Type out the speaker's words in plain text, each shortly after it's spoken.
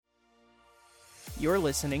You're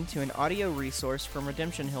listening to an audio resource from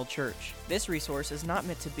Redemption Hill Church. This resource is not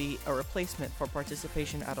meant to be a replacement for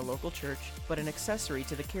participation at a local church, but an accessory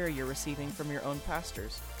to the care you're receiving from your own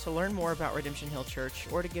pastors. To learn more about Redemption Hill Church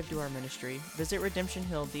or to give to our ministry, visit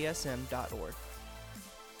redemptionhilldsm.org.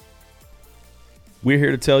 We're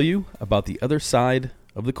here to tell you about the other side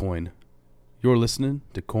of the coin. You're listening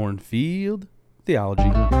to Cornfield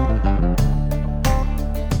Theology.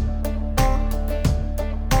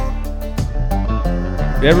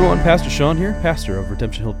 Hey everyone, Pastor Sean here, pastor of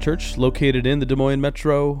Redemption Hill Church, located in the Des Moines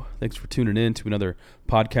Metro. Thanks for tuning in to another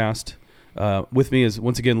podcast. With me is,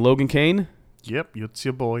 once again, Logan Kane. Yep, it's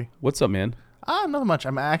your boy. What's up, man? Not much.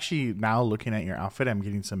 I'm actually now looking at your outfit. I'm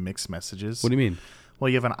getting some mixed messages. What do you mean? Well,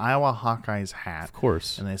 you have an Iowa Hawkeyes hat. Of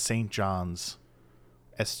course. And a St. John's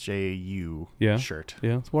SJU shirt.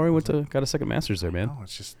 Yeah, that's why I got a second master's there, man. No,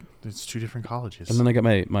 it's two different colleges. And then I got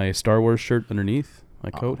my Star Wars shirt underneath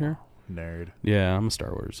my coat here. Nerd. Yeah, I'm a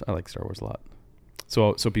Star Wars. I like Star Wars a lot. So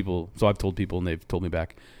I've told people and they've told me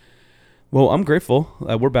back. Well, I'm grateful.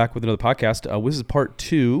 We're back with another podcast. This is part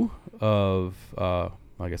 2 of, I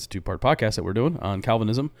guess, a 2-part podcast that we're doing on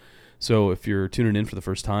Calvinism. So if you're tuning in for the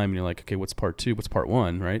first time and you're like, okay, what's part 2? What's part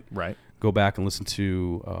 1, right? Right. Go back and listen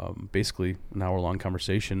to basically an hour-long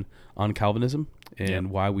conversation on Calvinism and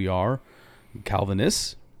why we are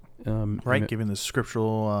Calvinists. Right, given the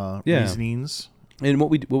scriptural reasonings. And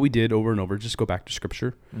what we did over and over, just go back to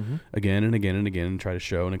Scripture again and again and again and try to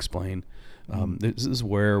show and explain. This is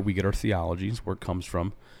where we get our theologies, where it comes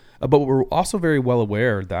from. But we're also very well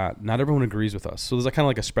aware that not everyone agrees with us. So there's kind of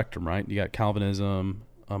like a spectrum, right? You got Calvinism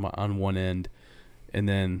on one end, and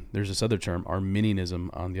then there's this other term,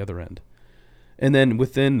 Arminianism, on the other end. And then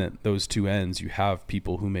within those two ends, you have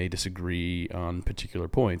people who may disagree on particular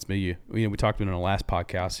points. Maybe we talked about in our last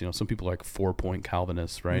podcast. Some people are like 4-point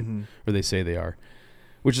Calvinists, right? Or they say they are,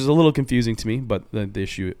 which is a little confusing to me. But the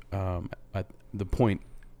issue, the point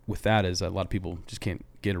with that is that a lot of people just can't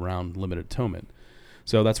get around limited atonement.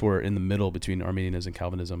 So that's where in the middle between Arminianism and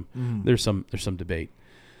Calvinism, there's some debate.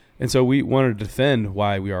 And so we wanted to defend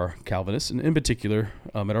why we are Calvinists, and in particular,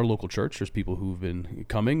 at our local church, there's people who've been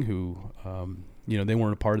coming who, they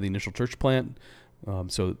weren't a part of the initial church plant,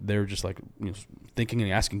 so they're just thinking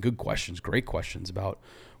and asking good questions, great questions about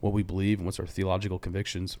what we believe and what's our theological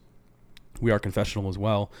convictions. We are confessional as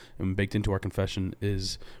well, and baked into our confession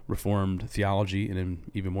is Reformed theology, and then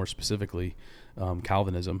even more specifically,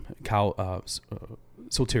 Calvinism,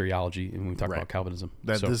 soteriology, and when we talk about Calvinism.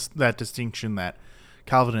 That distinction that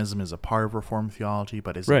Calvinism is a part of Reformed theology,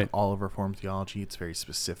 but isn't all of Reformed theology. It's very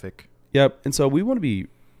specific. Yep. And so we want to be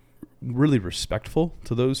really respectful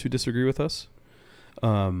to those who disagree with us.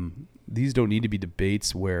 These don't need to be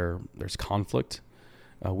debates where there's conflict.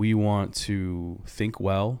 We want to think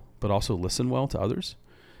well, but also listen well to others.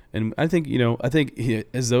 And I think,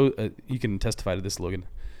 as though you can testify to this, Logan,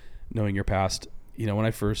 knowing your past, when I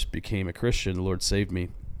first became a Christian, the Lord saved me.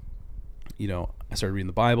 I started reading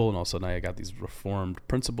the Bible, and all of a sudden I got these Reformed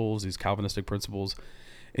principles, these Calvinistic principles,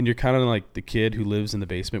 and you're kind of like the kid who lives in the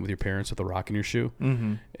basement with your parents with a rock in your shoe,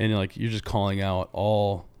 and you're just calling out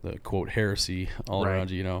all the quote heresy all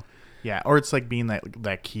around you. Yeah, or it's like being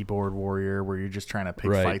that keyboard warrior where you're just trying to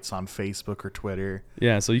pick fights on Facebook or Twitter.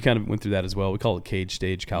 Yeah, so you kind of went through that as well. We call it cage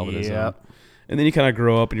stage Calvinism. Yep. And then you kind of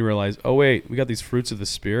grow up and you realize, oh wait, we got these fruits of the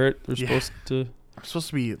Spirit. They're supposed to. I'm supposed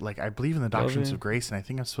to be I believe in the doctrines of grace, and I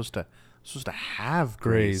think I'm supposed to have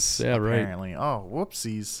grace. Yeah, apparently. Right. Oh,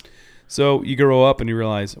 whoopsies. So you grow up and you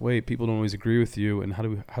realize, wait, people don't always agree with you, and how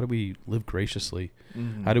do we live graciously?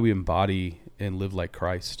 How do we embody and live like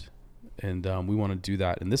Christ? And we want to do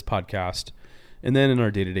that in this podcast, and then in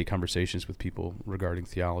our day-to-day conversations with people regarding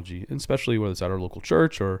theology, and especially whether it's at our local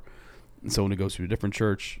church or someone who goes to a different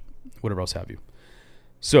church, whatever else have you.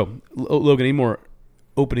 So, Logan, any more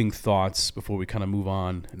opening thoughts before we kind of move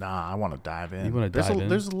on? Nah, I want to dive in. You want to dive in?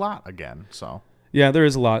 There's a lot again, so. Yeah, there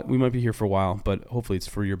is a lot. We might be here for a while, but hopefully it's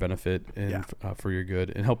for your benefit and for your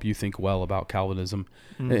good, and help you think well about Calvinism,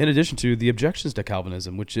 in addition to the objections to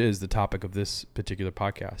Calvinism, which is the topic of this particular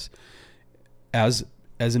podcast. As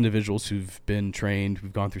individuals who've been trained,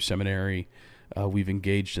 we've gone through seminary, we've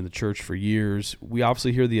engaged in the church for years, we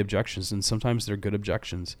obviously hear the objections, and sometimes they're good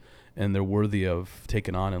objections, and they're worthy of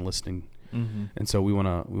taking on and listening. And so we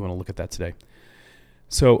want to look at that today.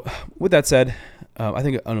 So with that said, I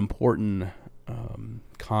think an important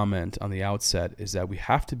comment on the outset is that we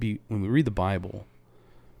have to be, when we read the Bible,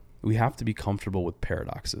 we have to be comfortable with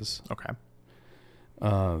paradoxes. Okay.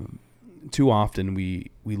 Too often we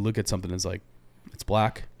look at something as like, it's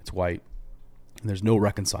black, it's white, and there's no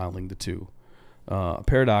reconciling the two. A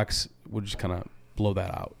paradox would just kind of blow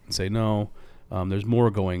that out and say, no, there's more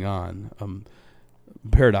going on.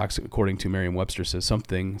 Paradox, according to Merriam-Webster, says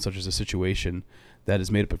something such as a situation that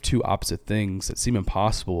is made up of two opposite things that seem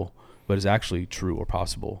impossible, but is actually true or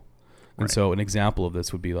possible. And so an example of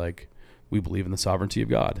this would be like, we believe in the sovereignty of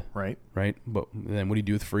God. Right. Right. But then what do you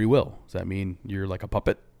do with free will? Does that mean you're like a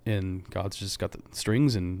puppet and God's just got the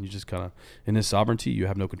strings and you just kind of, in his sovereignty, you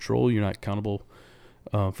have no control. You're not accountable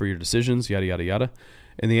for your decisions, yada, yada, yada.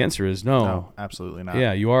 And the answer is no, absolutely not.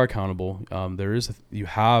 Yeah, you are accountable. You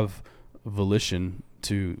have volition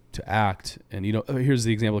to act. And, here's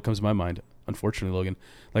the example that comes to my mind. Unfortunately, Logan,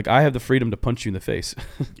 like I have the freedom to punch you in the face.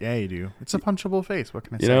 Yeah, you do. It's a punchable face. What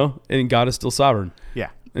can I say? And God is still sovereign. Yeah.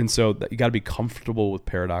 And so you got to be comfortable with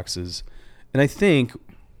paradoxes. And I think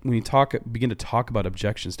when you begin to talk about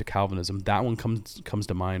objections to Calvinism, that one comes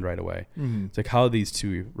to mind right away. Mm-hmm. It's like, how are these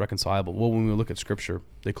two reconcilable? Well, when we look at Scripture,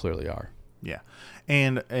 they clearly are. Yeah.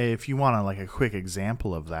 And if you want a quick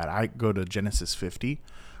example of that, I go to Genesis 50,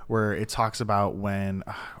 where it talks about when,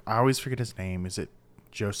 I always forget his name. Is it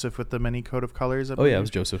Joseph with the many coat of colors? Oh yeah, it was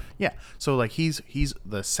Joseph. Yeah. So he's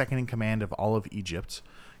the second in command of all of Egypt.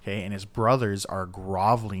 Okay, and his brothers are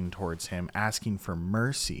groveling towards him, asking for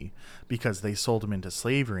mercy because they sold him into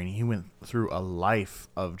slavery, and he went through a life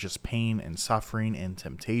of just pain and suffering and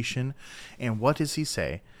temptation. And what does he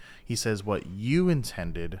say? He says, "What you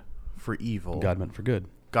intended for evil, God meant for good.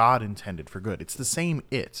 God intended for good." It's the same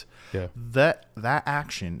it. Yeah. That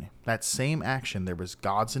action, that same action, there was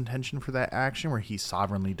God's intention for that action where he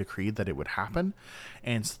sovereignly decreed that it would happen.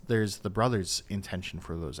 And there's the brothers' intention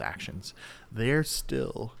for those actions. They're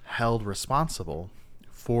still held responsible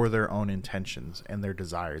for their own intentions and their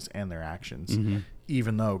desires and their actions,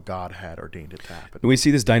 even though God had ordained it to happen. And we see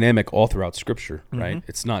this dynamic all throughout Scripture, right?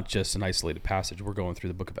 It's not just an isolated passage. We're going through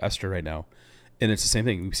the book of Esther right now. And it's the same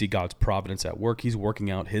thing. We see God's providence at work. He's working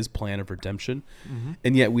out his plan of redemption.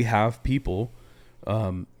 And yet we have people,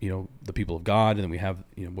 the people of God, and then we have,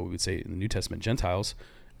 what we would say in the New Testament, Gentiles,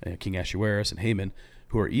 King Ahasuerus and Haman,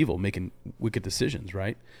 who are evil, making wicked decisions,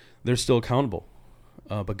 right? They're still accountable.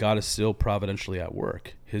 But God is still providentially at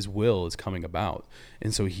work. His will is coming about.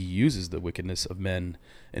 And so he uses the wickedness of men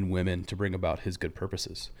and women to bring about his good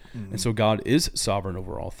purposes. And so God is sovereign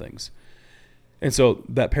over all things. And so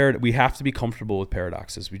we have to be comfortable with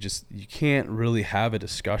paradoxes. You can't really have a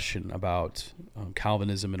discussion about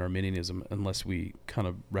Calvinism and Arminianism unless we kind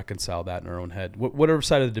of reconcile that in our own head, whatever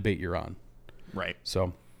side of the debate you're on. Right.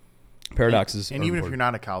 So paradoxes. And even if you're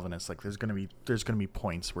not a Calvinist, there's going to be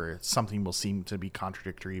points where something will seem to be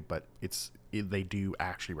contradictory, but they do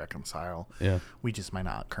actually reconcile. Yeah. We just might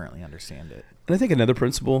not currently understand it. And I think another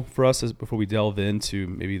principle for us is, before we delve into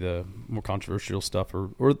maybe the more controversial stuff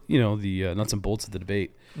or the nuts and bolts of the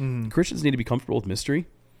debate, Christians need to be comfortable with mystery.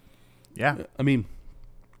 Yeah. I mean,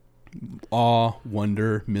 awe,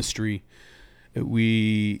 wonder, mystery.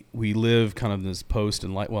 We live kind of this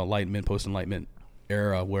post-enlightenment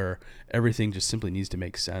era where everything just simply needs to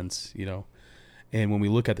make sense, And when we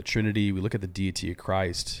look at the Trinity, we look at the deity of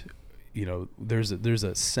Christ, there's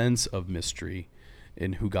a sense of mystery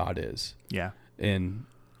in who God is. Yeah. And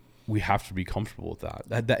we have to be comfortable with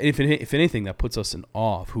that. That if anything, that puts us in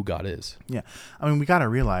awe of who God is. Yeah. I mean, we got to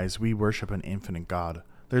realize we worship an infinite God.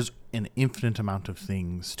 There's an infinite amount of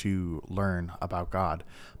things to learn about God,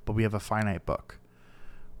 but we have a finite book.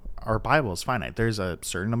 Our Bible is finite. There's a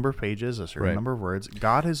certain number of pages, a certain number of words.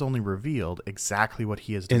 God has only revealed exactly what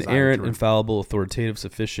he has desired. Inerrant, infallible, authoritative,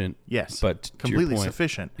 sufficient. Yes. But completely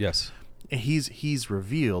sufficient. Yes. He's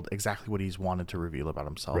revealed exactly what he's wanted to reveal about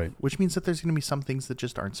himself, which means that there's going to be some things that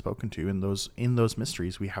just aren't spoken to. And in those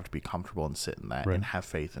mysteries, we have to be comfortable and sit in that and have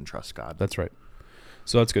faith and trust God. That's right.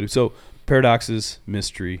 So that's good. So paradoxes,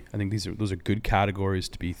 mystery, I think those are good categories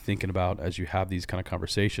to be thinking about as you have these kind of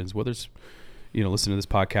conversations, whether it's, listening to this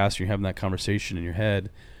podcast, you're having that conversation in your head,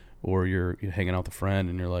 or you're hanging out with a friend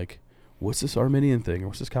and you're like, what's this Arminian thing or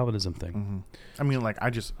what's this Calvinism thing? Mm-hmm. I mean, I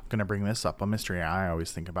just going to bring this up. A mystery I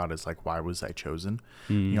always think about is why was I chosen?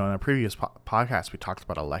 In a previous podcast, we talked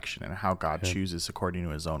about election and how God chooses according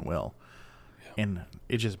to his own will. Yeah. And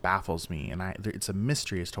it just baffles me. And it's a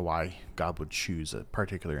mystery as to why God would choose a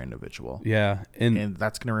particular individual. Yeah. And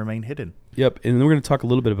that's going to remain hidden. Yep. And then we're going to talk a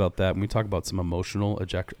little bit about that when we talk about some emotional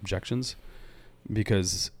objections,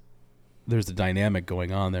 because there's a dynamic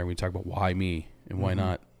going on there. We talk about why me and why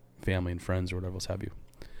not family and friends or whatever else have you.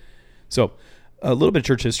 So a little bit of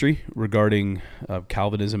church history regarding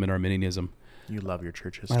Calvinism and Arminianism. You love your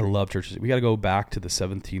church history. I love church history. We got to go back to the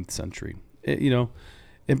 17th century. And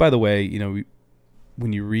by the way,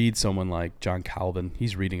 when you read someone like John Calvin,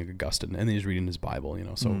 he's reading Augustine and then he's reading his Bible,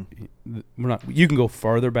 so we're not, you can go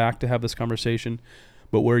farther back to have this conversation,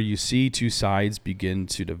 But where you see two sides begin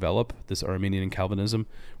to develop, this Arminian and Calvinism,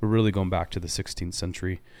 we're really going back to the 16th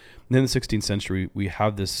century. And in the 16th century, we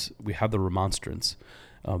have the Remonstrants.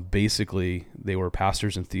 Basically, they were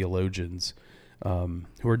pastors and theologians who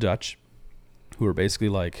were Dutch, who were basically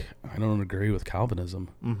like, I don't agree with Calvinism.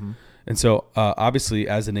 Mm-hmm. And so, obviously,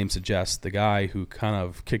 as the name suggests, the guy who kind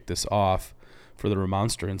of kicked this off for the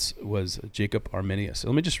Remonstrants was Jacob Arminius. So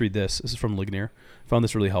let me just read this. This is from Ligonier. I found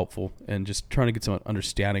this really helpful, and just trying to get some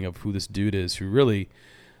understanding of who this dude is, who really,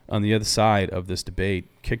 on the other side of this debate,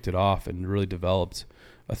 kicked it off and really developed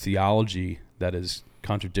a theology that is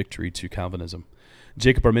contradictory to Calvinism.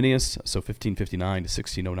 Jacob Arminius, so 1559 to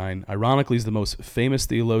 1609, ironically is the most famous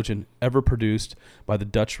theologian ever produced by the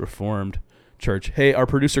Dutch Reformed Church. Hey, our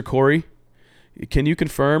producer Corey, can you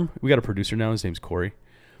confirm? We got a producer now. His name's Corey.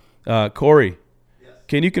 Corey, yes.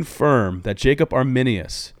 Can you confirm that Jacob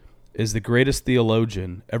Arminius is the greatest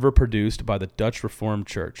theologian ever produced by the Dutch Reformed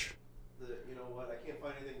Church? You know what? I can't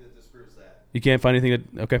find anything that disproves that. You can't find anything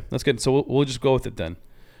that... Okay, that's good. So we'll just go with it then.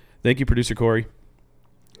 Thank you, producer Corey.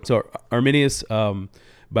 So Arminius'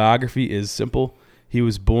 biography is simple. He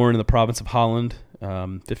was born in the province of Holland,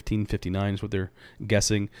 1559 is what they're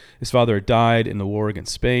guessing. His father had died in the war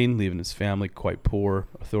against Spain, leaving his family quite poor.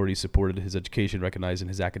 Authorities supported his education, recognizing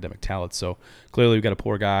his academic talents. So clearly we've got a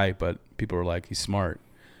poor guy, but people are like, he's smart.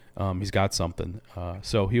 He's got something.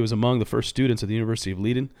 So he was among the first students at the University of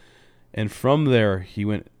Leiden. And from there, he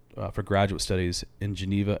went for graduate studies in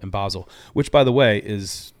Geneva and Basel, which, by the way,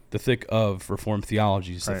 is the thick of Reformed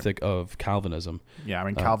theology, is the thick of Calvinism. Yeah, I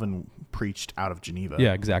mean, Calvin preached out of Geneva.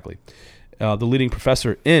 Yeah, exactly. The leading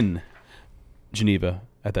professor in Geneva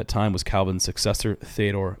at that time was Calvin's successor,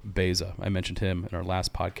 Theodore Beza. I mentioned him in our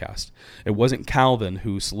last podcast. It wasn't Calvin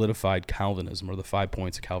who solidified Calvinism or the 5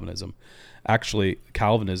 points of Calvinism. Actually,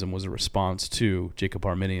 Calvinism was a response to Jacob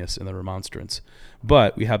Arminius and the Remonstrants.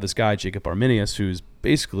 But we have this guy, Jacob Arminius, who's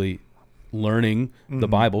basically learning the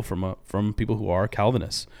Bible from people who are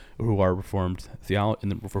Calvinists, who are reformed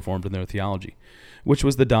in their theology, which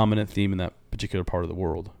was the dominant theme in that particular part of the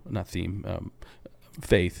world. Not theme,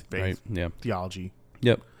 faith, right? Yeah, theology.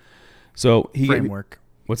 Yep. So framework.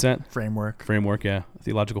 What's that? Framework, yeah,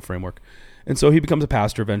 theological framework. And so he becomes a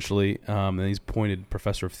pastor eventually, and he's appointed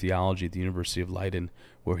professor of theology at the University of Leiden,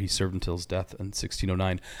 where he served until his death in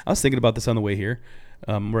 1609. I was thinking about this on the way here.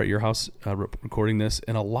 We're at your house recording this,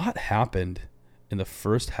 and a lot happened in the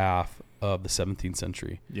first half of the 17th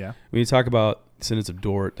century. Yeah. When you talk about synods of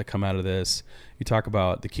Dort that come out of this, you talk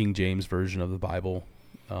about the King James version of the Bible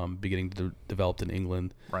beginning to develop in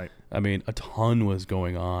England. Right. I mean, a ton was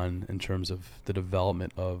going on in terms of the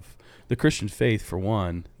development of the Christian faith, for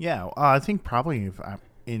one. Yeah, I think probably,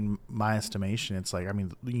 in my estimation, it's like, I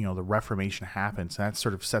mean, the Reformation happens, and that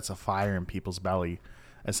sort of sets a fire in people's belly,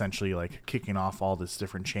 essentially, like kicking off all this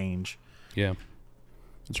different change. Yeah,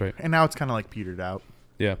 that's right. And now it's kind of like petered out.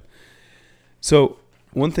 Yeah. So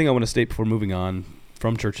one thing I want to state before moving on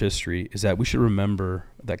from church history is that we should remember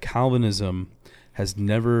that Calvinism has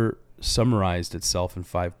never summarized itself in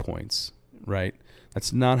 5 points, right?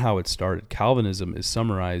 That's not how it started. Calvinism is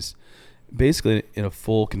summarized basically in a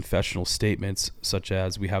full confessional statements, such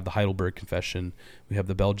as we have the Heidelberg Confession, we have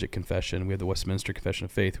the Belgic Confession, we have the Westminster Confession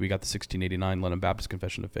of Faith, we got the 1689 London Baptist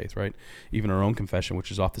Confession of Faith, right? Even our own confession,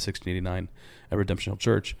 which is off the 1689 at Redemption Hill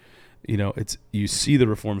Church. You see the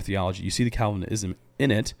Reformed theology, you see the Calvinism in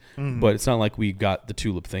it, but it's not like we got the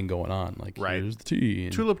tulip thing going on. Like, right. Here's the tea.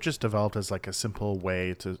 Tulip just developed as like a simple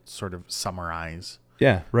way to sort of summarize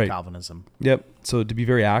Calvinism. Yep. So to be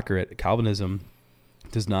very accurate, Calvinism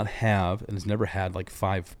does not have and has never had like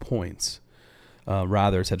 5 points.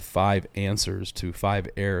 Rather, it's had 5 answers to 5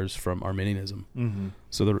 errors from Arminianism. Mm-hmm.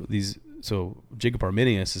 So Jacob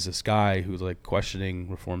Arminius is this guy who's like questioning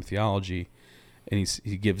Reformed theology, and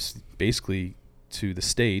he gives basically to the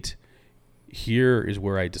state, here is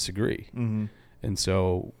where I disagree. Mm-hmm. And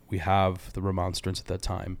so we have the Remonstrants at that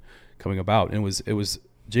time coming about, and it was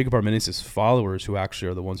Jacob Arminius' followers who actually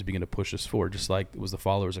are the ones who begin to push us forward, just like it was the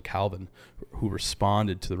followers of Calvin who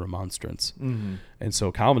responded to the Remonstrants. Mm-hmm. And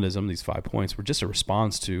so Calvinism, these 5 points, were just a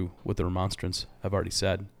response to what the Remonstrants have already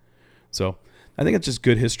said. So I think it's just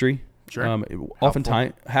good history. Sure.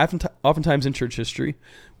 Oftentimes in church history,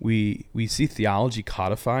 we see theology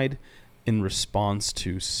codified in response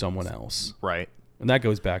to someone else. Right. And that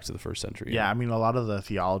goes back to the first century. Yeah, I mean, a lot of the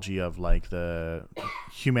theology of like the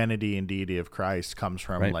humanity and deity of Christ comes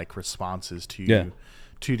from like responses to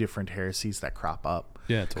two different heresies that crop up.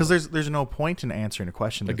 Yeah, because there's no point in answering a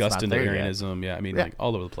question that's Augustine not there Arianism. yet. Yeah, I mean, like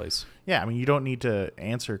all over the place. Yeah, I mean, you don't need to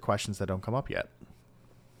answer questions that don't come up yet.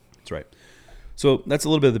 That's right. So that's a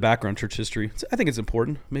little bit of the background church history. I think it's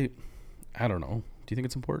important. Maybe, I don't know. Do you think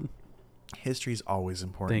it's important? History's always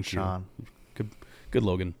important, Thank you. Sean. Good,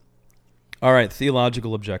 Logan. All right,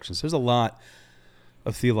 theological objections. There's a lot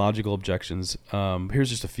of theological objections. Here's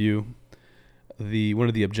just a few. One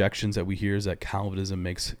of the objections that we hear is that Calvinism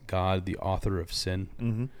makes God the author of sin.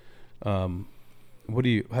 Mm-hmm. How do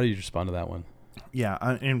you respond to that one? Yeah,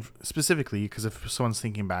 and specifically, because if someone's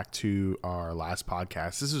thinking back to our last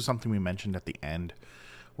podcast, this is something we mentioned at the end,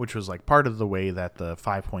 which was like part of the way that the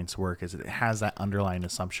 5 points work is it has that underlying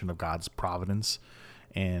assumption of God's providence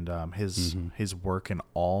and his work in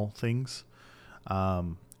all things.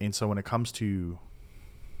 And so when it comes to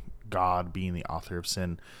God being the author of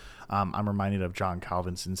sin, I'm reminded of John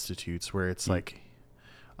Calvin's Institutes, where it's like,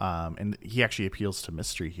 and he actually appeals to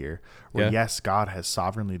mystery here, where yes, God has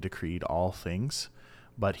sovereignly decreed all things,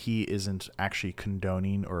 but he isn't actually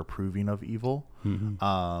condoning or approving of evil.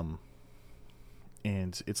 Mm-hmm.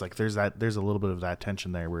 And it's like there's a little bit of that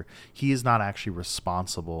tension there, where he is not actually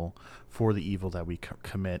responsible for the evil that we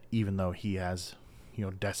commit, even though he has,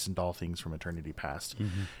 destined all things from eternity past.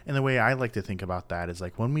 Mm-hmm. And the way I like to think about that is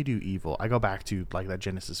like when we do evil, I go back to like that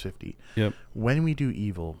Genesis 50. Yep. When we do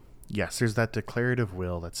evil, yes, there's that declarative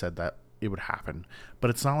will that said that it would happen, but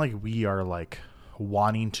it's not like we are like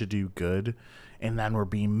wanting to do good and then we're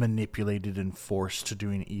being manipulated and forced to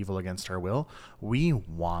doing evil against our will. We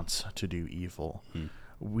want to do evil.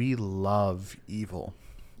 We love evil,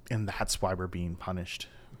 and that's why we're being punished,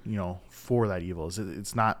 for that evil.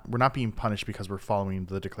 We're not being punished because we're following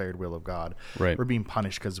the declared will of God. Right. We're being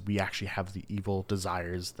punished because we actually have the evil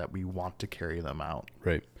desires that we want to carry them out.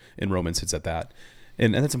 Right. And Romans hits at that.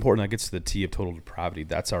 And that's important. That gets to the T of total depravity.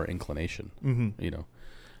 That's our inclination,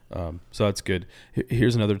 so that's good.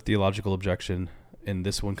 Here's another theological objection, and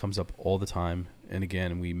this one comes up all the time. And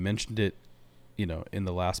again, we mentioned it, in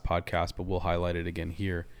the last podcast, but we'll highlight it again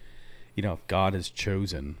here. If God is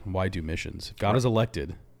chosen, why do missions? If God is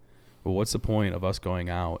elected, well, what's the point of us going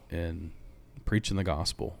out and preaching the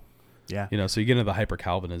gospel? Yeah. So you get into the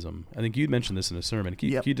hyper-Calvinism. I think you'd mentioned this in a sermon. Can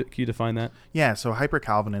you define that? Yeah, so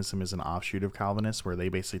hyper-Calvinism is an offshoot of Calvinists, where they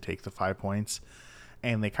basically take the 5 points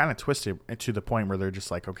and they kind of twist it to the point where they're just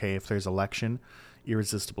like, okay, if there's election,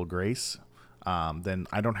 irresistible grace, then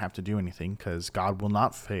I don't have to do anything because God will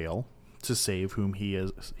not fail to save who he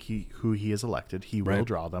is elected. He will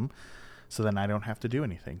draw them. So then I don't have to do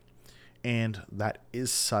anything. And that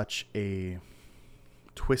is such a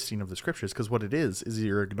twisting of the scriptures, because what it is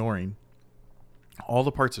you're ignoring all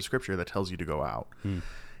the parts of scripture that tells you to go out.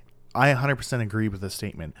 I 100% agree with this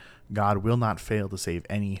statement. God will not fail to save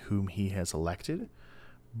any whom he has elected,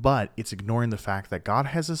 but it's ignoring the fact that God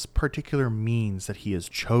has this particular means that he has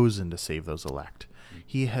chosen to save those elect.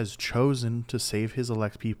 He has chosen to save his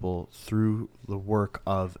elect people through the work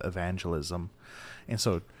of evangelism. And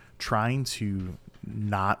so trying to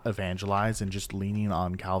not evangelize and just leaning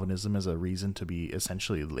on Calvinism as a reason to be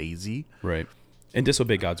essentially lazy, right, and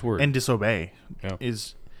disobey God's word,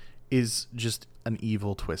 is just an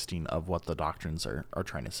evil twisting of what the doctrines are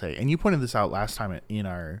trying to say. And you pointed this out last time in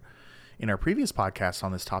our previous podcast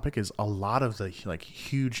on this topic, is a lot of the like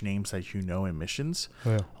huge names that in missions,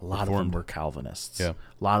 a lot of them were Calvinists. A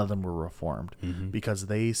lot of them were Reformed, because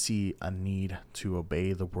they see a need to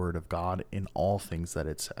obey the word of God in all things that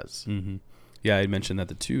it says. Yeah, I mentioned that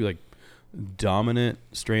the two like dominant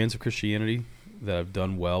strands of Christianity that have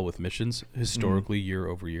done well with missions historically, year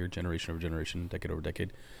over year, generation over generation, decade over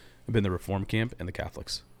decade, have been the Reformed camp and the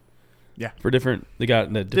Catholics. Yeah, they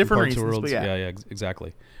got the different parts of the world. Yeah,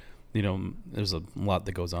 exactly. There's a lot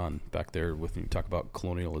that goes on back there when you talk about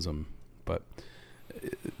colonialism, but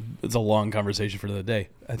it's a long conversation for another day.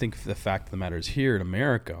 I think the fact of the matter is, here in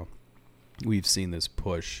America, we've seen this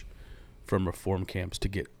push from Reform camps to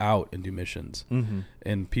get out and do missions.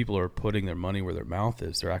 And people are putting their money where their mouth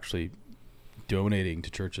is. They're actually donating to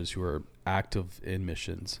churches who are active in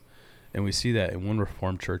missions. And we see that in one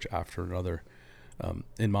Reformed church after another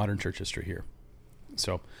in modern church history here.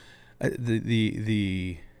 So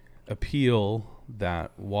the appeal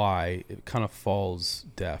that why it kind of falls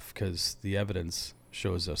deaf, because the evidence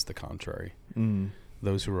shows us the contrary.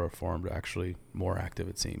 Those who are Reformed are actually more active,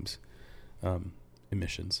 it seems, in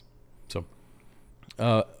missions. So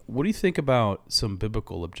what do you think about some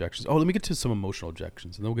biblical objections? Let me get to some emotional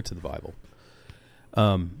objections, and then we'll get to the Bible.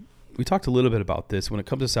 We talked a little bit about this. When it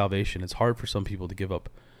comes to salvation, it's hard for some people to give up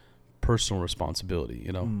personal responsibility.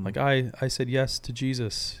 Like I said yes to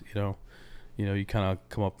Jesus. You kind of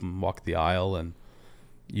come up and walk the aisle, and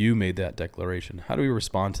you made that declaration. How do we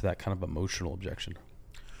respond to that kind of emotional objection?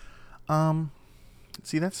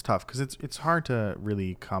 See, that's tough because it's hard to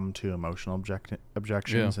really come to emotional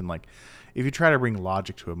objections, Yeah. and like if you try to bring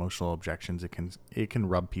logic to emotional objections, it can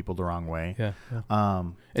rub people the wrong way. Yeah.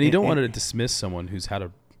 Um, And you don't want to dismiss someone who's had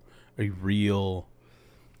a real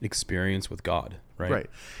experience with God, right? Right.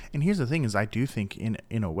 And here's the thing: is I do think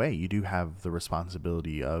in a way you do have the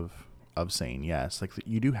responsibility of saying yes. Like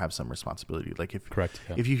you do have some responsibility. Like Correct,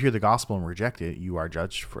 yeah. if you hear the gospel and reject it, you are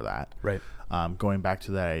judged for that. Right. Going back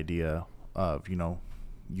to that idea of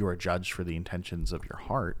you are judged for the intentions of your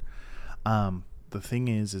heart. The thing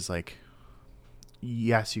is like,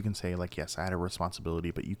 yes, you can say like, yes, I had a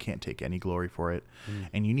responsibility, but you can't take any glory for it.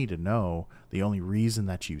 And you need to know the only reason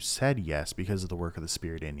that you said yes because of the work of the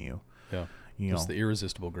Spirit in you. Yeah. You It's know, the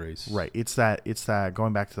irresistible grace. right. It's that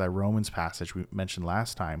going back to that Romans passage we mentioned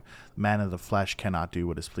last time, man of the flesh cannot do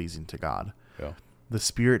what is pleasing to God. Yeah. The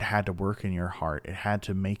Spirit had to work in your heart. It had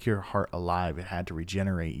to make your heart alive. It had to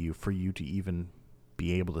regenerate you for you to even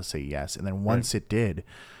be able to say yes. And then once it did,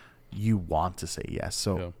 you want to say yes.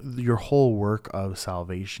 So your whole work of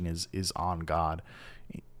salvation is on God.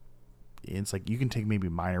 It's like you can take maybe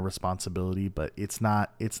minor responsibility, but it's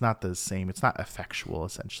not the same. It's not effectual,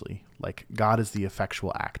 essentially. Like God is the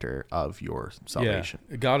effectual actor of your salvation.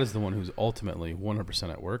 Yeah. God is the one who's ultimately 100%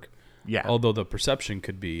 at work. Yeah. Although the perception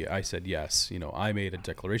could be, I said yes. I made a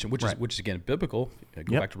declaration, which is again biblical.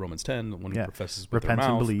 Go back to Romans 10. The one who professes with Repent their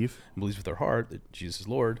mouth and believes with their heart that Jesus is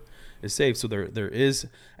Lord is saved. So there is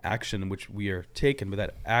action in which we are taken, but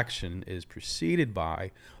that action is preceded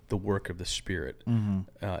by the work of the Spirit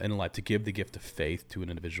in life to give the gift of faith to an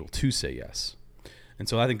individual to say yes. And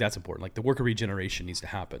so I think that's important. Like the work of regeneration needs to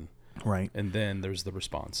happen. Right. And then there's the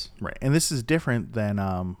response. Right. And this is different than,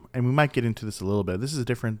 and we might get into this a little bit. This is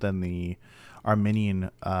different than the Arminian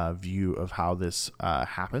view of how this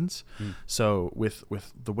happens. So with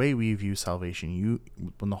the way we view salvation,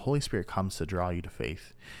 when the Holy Spirit comes to draw you to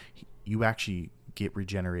faith, you actually get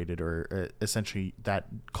regenerated, or essentially that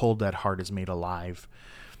cold, dead heart is made alive,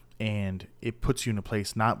 and it puts you in a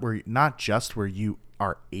place not just where you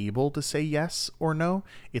are able to say yes or no,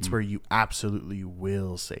 it's where you absolutely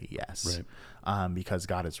will say yes, because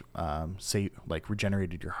God has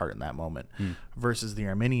regenerated your heart in that moment. Versus the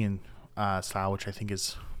Arminian style, which I think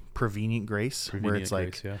is prevenient grace, where it's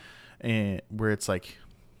like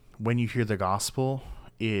when you hear the gospel,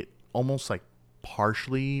 it almost like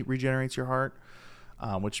partially regenerates your heart.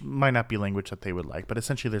 Which might not be language that they would like, but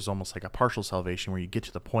essentially there's almost like a partial salvation where you get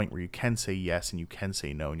to the point where you can say yes and you can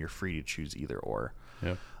say no, and you're free to choose either or.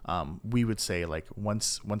 Yeah. We would say like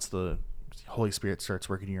once the Holy Spirit starts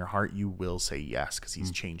working in your heart, you will say yes because He's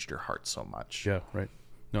changed your heart so much. Yeah, right.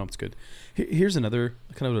 No, it's good. Here's another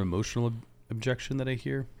kind of an emotional objection that I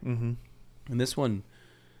hear. And this one,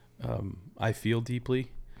 I feel deeply.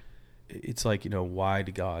 It's like, why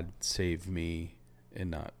did God save me and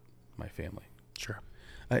not my family? Sure.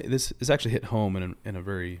 This is actually hit home in a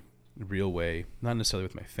very real way, not necessarily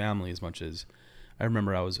with my family as much as I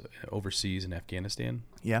remember I was overseas in Afghanistan.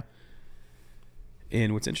 Yeah.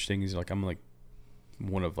 And what's interesting is I'm like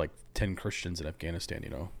one of 10 Christians in Afghanistan,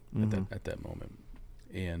 at that moment.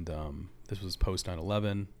 And this was post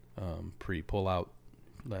 9/11, pre-pullout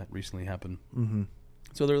that recently happened.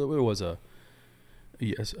 So there was a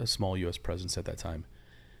small U.S. presence at that time.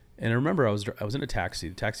 And I remember I was in a taxi.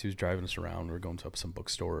 The taxi was driving us around. We were going to some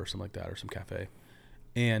bookstore or something like that, or some cafe.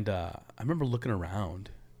 And I remember looking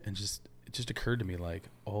around, and it just occurred to me, like,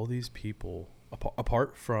 all these people,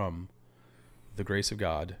 apart from the grace of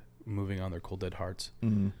God moving on their cold, dead hearts,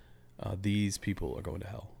 these people are going to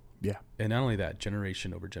hell. Yeah. And not only that,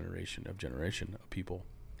 generation over generation of people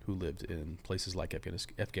who lived in places like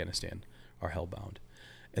Afghanistan are hellbound.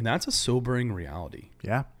 And that's a sobering reality.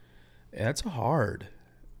 Yeah. And that's hard.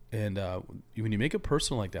 And when you make it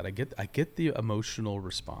personal like that, I get the emotional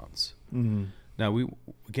response. Now,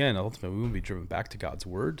 ultimately, we will be driven back to God's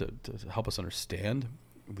word to help us understand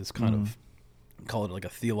this kind of, call it like a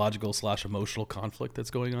theological / emotional conflict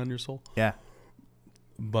that's going on in your soul. Yeah.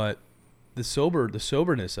 But the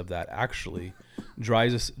soberness of that actually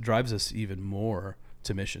drives us even more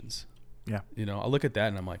to missions. Yeah. I look at that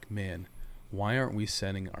and I'm like, man, why aren't we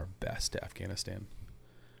sending our best to Afghanistan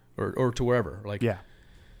or to wherever? Yeah.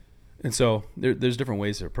 And so there's different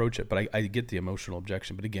ways to approach it, but I get the emotional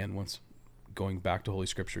objection. But again, once going back to Holy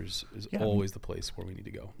Scriptures is always the place where we need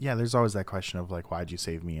to go. Yeah, there's always that question of like, why'd you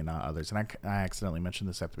save me and not others? And I accidentally mentioned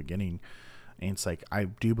this at the beginning. And it's like, I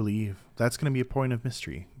do believe that's going to be a point of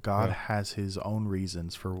mystery. God has His own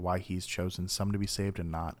reasons for why He's chosen some to be saved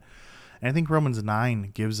and not. And I think Romans 9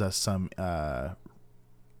 gives us some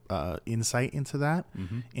insight into that,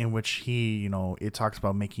 in which He, it talks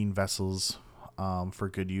about making vessels for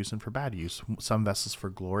good use and for bad use. Some vessels for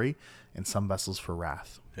glory and some vessels for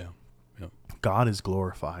wrath. Yeah. Yeah. God is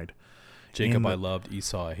glorified. Jacob I loved,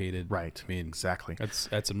 Esau I hated. Right. I mean, exactly.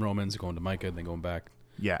 That's in Romans, going to Micah, and then going back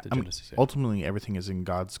Yeah. to Genesis. Ultimately, everything is in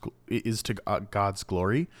God's God's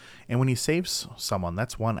glory. And when he saves someone,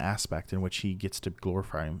 that's one aspect in which he gets to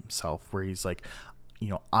glorify himself, where he's like,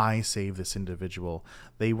 I saved this individual.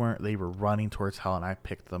 They were running towards hell, and I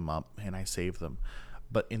picked them up and I saved them.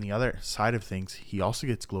 But in the other side of things, he also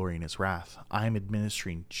gets glory in his wrath. I am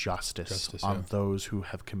administering justice on those who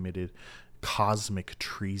have committed cosmic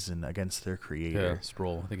treason against their creator. Yeah,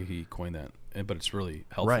 Sproul, I think he coined that. But it's really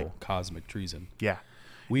helpful. Right. Cosmic treason. Yeah.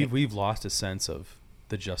 We've lost a sense of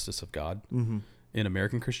the justice of God in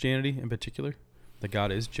American Christianity in particular. That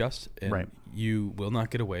God is just, and you will not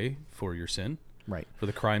get away for your sin. Right. For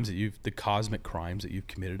the crimes the cosmic crimes that you've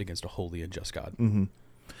committed against a holy and just God. Mm-hmm.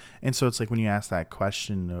 And so it's like when you ask that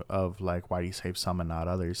question of like, why do you save some and not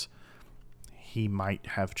others? He might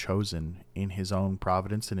have chosen in his own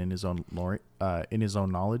providence and in his own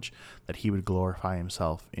knowledge that he would glorify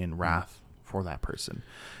himself in wrath for that person.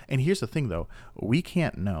 And here's the thing, though, we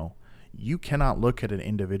can't know. You cannot look at an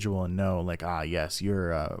individual and know, like, yes,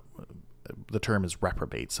 you're. The term is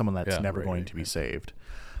reprobate, someone that's never going to be saved.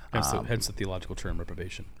 Hence the theological term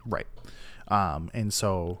reprobation. Right. And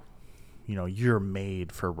so, you're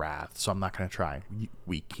made for wrath, so I'm not going to try.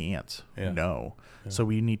 We can't know. Yeah. So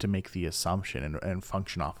we need to make the assumption and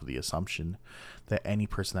function off of the assumption that any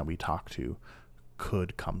person that we talk to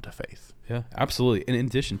could come to faith. Yeah, absolutely. And in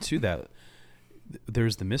addition to that,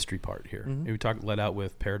 there's the mystery part here. We let out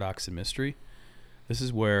with paradox and mystery. This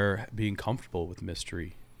is where being comfortable with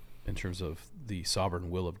mystery in terms of the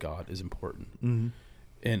sovereign will of God is important.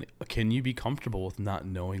 And can you be comfortable with not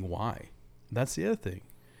knowing why? That's the other thing.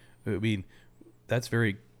 I mean, that's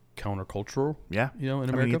very countercultural. Yeah. In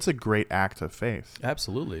America. It's a great act of faith.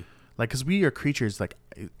 Absolutely. Like, because we are creatures, like,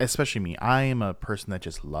 especially me, I am a person that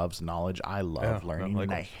just loves knowledge. I love learning,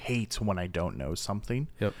 and I hate when I don't know something.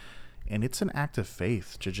 Yep. And it's an act of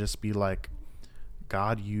faith to just be like,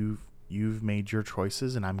 God, you've made your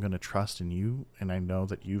choices, and I'm going to trust in you, and I know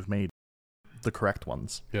that you've made the correct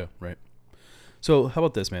ones. Yeah, right. So how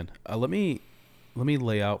about this, man? Let me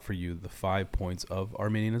lay out for you the 5 points of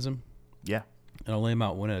Arminianism. Yeah. And I'll lay them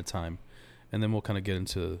out one at a time, and then we'll kind of get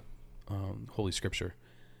into Holy Scripture,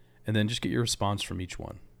 and then just get your response from each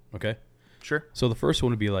one. Okay? Sure. So the first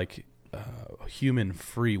one would be like human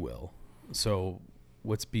free will. So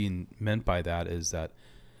what's being meant by that is that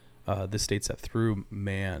this states that through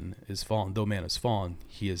man is fallen, though man is fallen,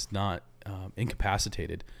 he is not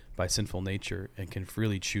incapacitated by sinful nature and can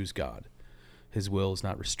freely choose God. His will is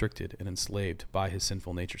not restricted and enslaved by his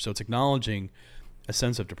sinful nature. So it's acknowledging a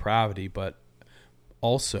sense of depravity, but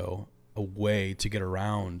also a way to get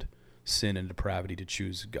around sin and depravity to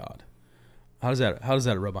choose God. How does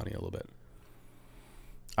that rub on you a little bit?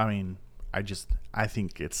 I mean, I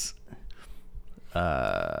think it's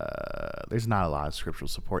there's not a lot of scriptural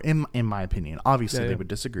support in my opinion. Obviously, they would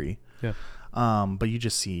disagree. Yeah. But you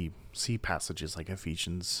just see passages like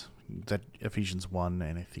Ephesians 1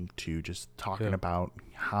 and I think 2 just talking about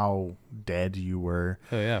how dead you were.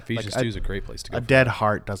 Oh yeah, Ephesians 2 is a great place to go. A dead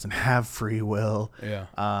heart doesn't have free will.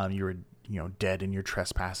 Yeah. You were dead in your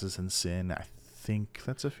trespasses and sin. I think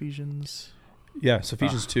that's Ephesians. Yeah, so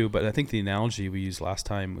Ephesians 2, but I think the analogy we used last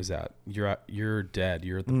time was that you're dead,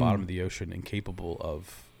 you're at the bottom of the ocean, incapable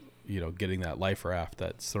of getting that life raft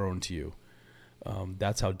that's thrown to you.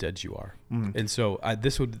 That's how dead you are. And so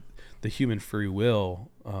the human free will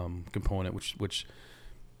component, which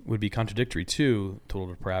would be contradictory to total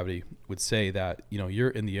depravity, would say that you're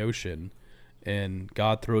in the ocean and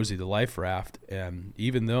God throws you the life raft, and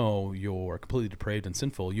even though you're completely depraved and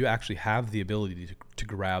sinful, you actually have the ability to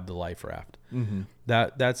grab the life raft.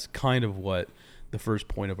 That's kind of what the first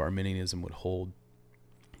point of Arminianism would hold.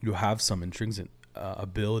 You have some intrinsic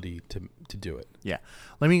ability to do it. Yeah.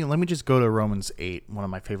 Let me just go to Romans 8, one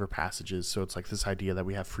of my favorite passages. So it's like this idea that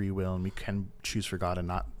we have free will and we can choose for God and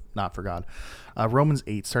not for God. Romans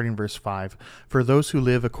 8, starting verse 5. For those who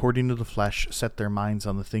live according to the flesh set their minds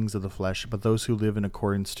on the things of the flesh, but those who live in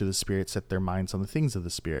accordance to the Spirit set their minds on the things of the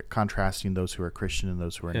Spirit, contrasting those who are Christian and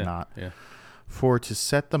those who are not. Yeah. For to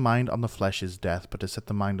set the mind on the flesh is death, but to set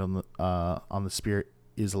the mind on the Spirit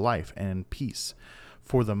is life and peace.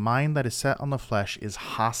 For the mind that is set on the flesh is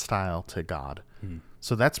hostile to God.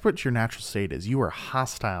 So that's what your natural state is. You are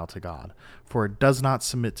hostile to God. For it does not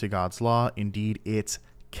submit to God's law. Indeed, it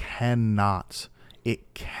cannot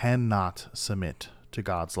submit to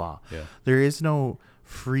God's law. Yeah. There is no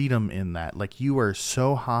freedom in that. Like, you are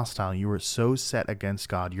so hostile. You are so set against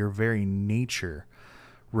God. Your very nature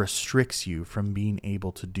restricts you from being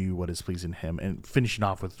able to do what is pleasing him. And finishing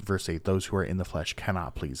off with verse 8, those who are in the flesh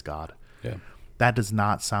cannot please God. Yeah. That does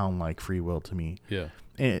not sound like free will to me. Yeah.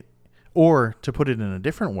 Or to put it in a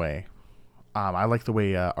different way, I like the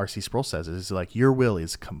way R.C. Sproul says it. It's like your will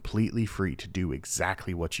is completely free to do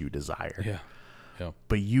exactly what you desire. Yeah. Yeah.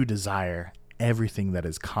 But you desire everything that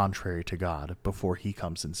is contrary to God before he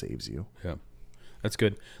comes and saves you. Yeah. That's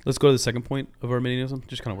good. Let's go to the second point of Arminianism.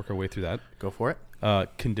 Just kind of work our way through that. Go for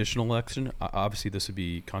it. Conditional election. Obviously, this would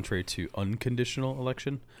be contrary to unconditional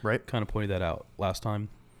election. Right. Kind of pointed that out last time.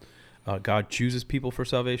 God chooses people for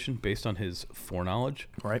salvation based on his foreknowledge.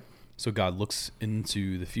 Right. So God looks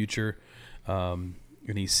into the future, and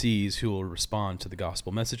he sees who will respond to the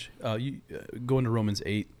gospel message. You go into Romans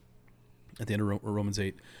 8. At the end of Romans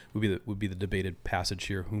 8 would be the debated passage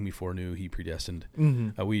here. Whom he foreknew, he predestined.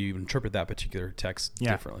 Mm-hmm. We interpret that particular text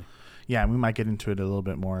differently. Yeah, and we might get into it a little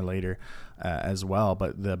bit more later as well.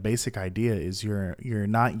 But the basic idea is you're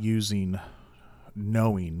not using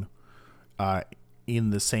knowing in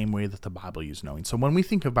the same way that the Bible uses knowing. So when we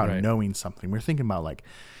think about knowing something, we're thinking about like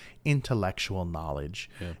intellectual knowledge.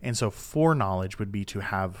 Yeah. And so foreknowledge would be to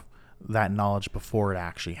have that knowledge before it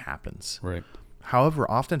actually happens. Right. However,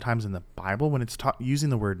 oftentimes in the Bible, when it's using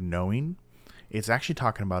the word knowing, it's actually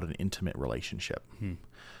talking about an intimate relationship. And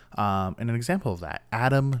an example of that,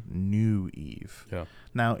 Adam knew Eve. Yeah.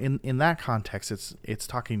 Now, in that context, it's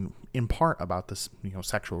talking in part about this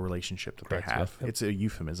sexual relationship that they have. Yep. It's a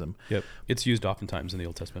euphemism. Yep. It's used oftentimes in the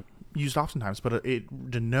Old Testament. But it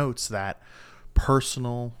denotes that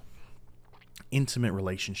personal, intimate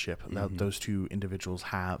relationship that those two individuals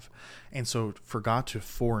have. And so for God to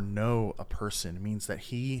foreknow a person means that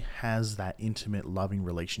he has that intimate, loving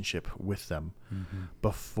relationship with them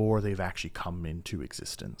before they've actually come into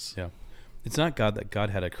existence. Yeah. It's not God that God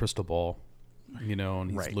had a crystal ball,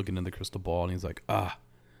 and he's looking in the crystal ball and he's like,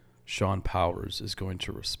 Sean Powers is going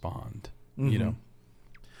to respond,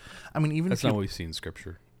 I mean, even that's not what we see in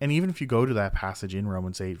Scripture. And even if you go to that passage in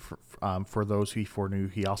Romans 8, for those who he foreknew,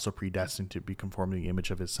 he also predestined to be conformed to the image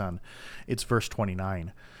of his Son. It's verse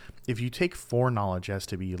 29. If you take foreknowledge as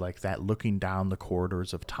to be like that looking down the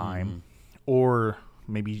corridors of time, or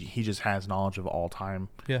maybe he just has knowledge of all time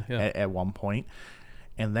at one point,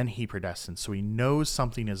 and then he predestines. So he knows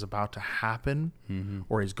something is about to happen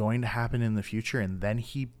or is going to happen in the future, and then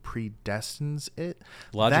he predestines it.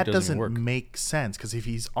 Logic that doesn't work. Make sense, because if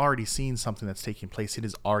he's already seen something that's taking place, it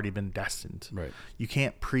has already been destined. Right. You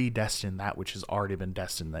can't predestine that which has already been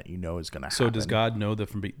destined that is going to happen. So does God know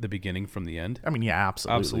from the beginning from the end? I mean, yeah,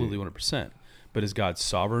 absolutely. Absolutely, 100%. But is God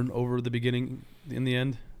sovereign over the beginning and the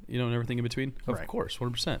end, and everything in between? Of course,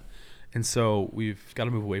 100%. And so we've got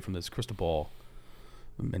to move away from this crystal ball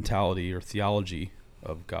mentality or theology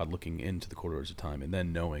of God looking into the corridors of time and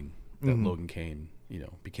then knowing that Logan Kane,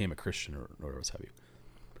 became a Christian or whatever else have you.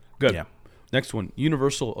 Good. Yeah. Next one,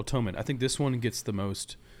 universal atonement. I think this one gets the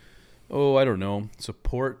most,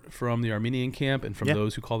 support from the Arminian camp and from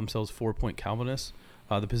those who call themselves 4-point Calvinists.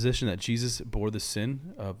 The position that Jesus bore the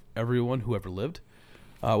sin of everyone who ever lived.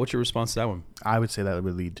 What's your response to that one? I would say that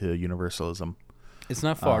would lead to universalism. It's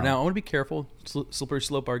not far. Now, I want to be careful. Slippery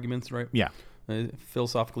slope arguments, right? Yeah.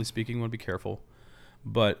 Philosophically speaking, we want to be careful.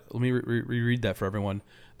 But let me reread that for everyone.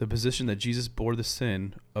 The position that Jesus bore the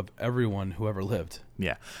sin of everyone who ever lived.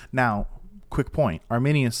 Yeah. Now, quick point.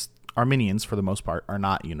 Arminians, for the most part, are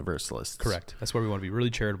not universalists. Correct. That's why we want to be really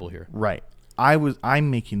charitable here. Right. I'm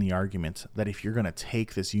making the argument that if you're going to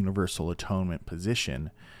take this universal atonement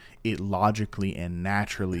position, it logically and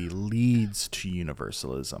naturally leads to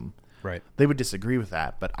universalism. Right. They would disagree with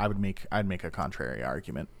that, but I'd make a contrary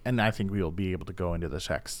argument, and I think we will be able to go into the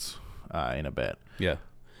texts in a bit. Yeah,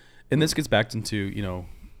 and this gets back into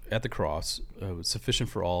at the cross, sufficient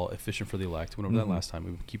for all, efficient for the elect. Went over that last time.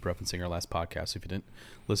 We keep referencing our last podcast. So if you didn't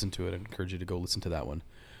listen to it, I encourage you to go listen to that one.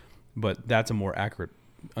 But that's a more accurate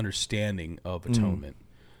understanding of atonement.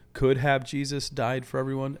 Could have Jesus died for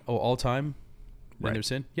everyone all time in their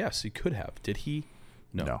sin? Yes, he could have. Did he?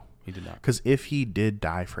 No. He did not. Because if he did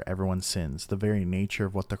die for everyone's sins, the very nature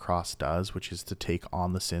of what the cross does, which is to take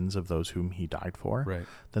on the sins of those whom he died for,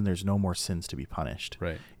 then there's no more sins to be punished.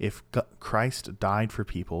 Right. If Christ died for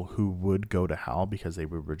people who would go to hell because they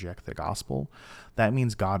would reject the gospel, that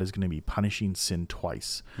means God is going to be punishing sin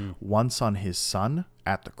twice. Once on his Son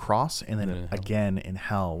at the cross, and then again in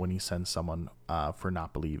hell when he sends someone for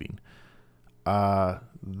not believing.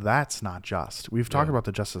 That's not just. We've talked about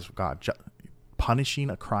the justice of God. punishing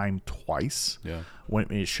a crime twice Yeah.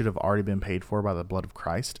 when it should have already been paid for by the blood of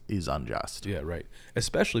Christ is unjust. Yeah, right.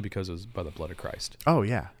 Especially because it was by the blood of Christ. Oh,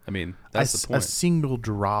 yeah. I mean, that's the A point. single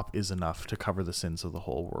drop is enough to cover the sins of the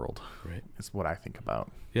whole world. Right. Is what I think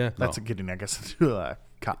about. Yeah. That's no. getting, I guess, into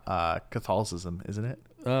Catholicism, isn't it?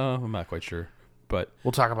 I'm not quite sure. But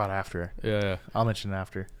We'll talk about it after. yeah. I'll mention it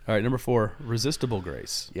after. All right, number 4, resistible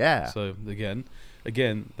grace. Yeah. So again,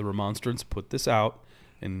 the Remonstrants put this out,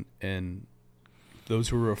 and those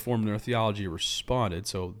who were reformed in their theology responded.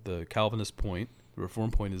 So the Calvinist point, the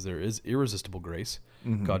Reformed point, is there is irresistible grace.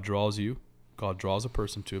 Mhm. God draws a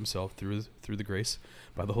person to Himself through the grace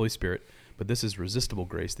by the Holy Spirit. But this is resistible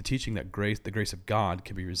grace, the teaching that the grace of God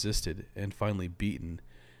can be resisted and finally beaten,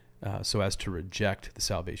 so as to reject the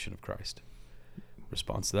salvation of Christ.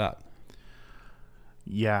 Response to that.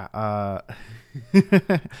 Yeah.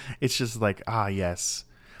 It's just like, yes.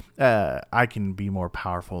 I can be more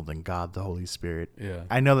powerful than God, the Holy Spirit. Yeah.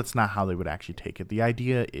 I know that's not how they would actually take it. The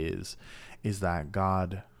idea is that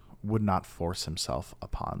God would not force Himself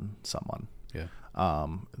upon someone. Yeah.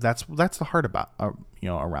 That's the heart about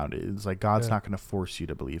around it. It's like God's Yeah. not going to force you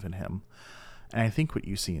to believe in Him. And I think what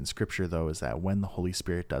you see in Scripture, though, is that when the Holy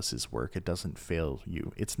Spirit does His work, it doesn't fail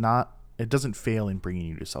you. It doesn't fail in bringing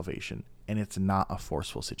you to salvation, and it's not a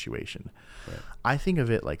forceful situation. Right. I think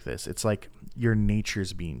of it like this. It's like your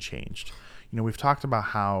nature's being changed. We've talked about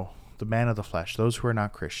how the man of the flesh, those who are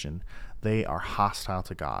not Christian, they are hostile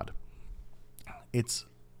to God. It's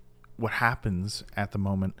what happens at the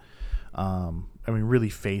moment. Really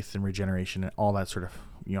faith and regeneration and all that sort of,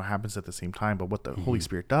 happens at the same time. But what the Holy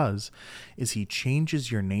Spirit does is He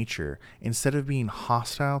changes your nature. Instead of being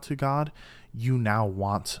hostile to God, you now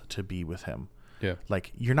want to be with Him. Yeah.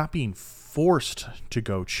 Like, you're not being forced to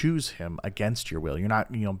go choose Him against your will. You're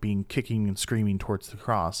not, being kicking and screaming towards the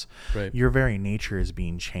cross. Right. Your very nature is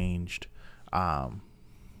being changed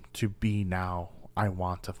to be now, I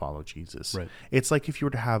want to follow Jesus. Right. It's like if you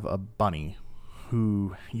were to have a bunny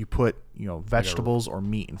who you put, vegetables or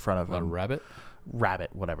meat in front of A him. rabbit? Rabbit,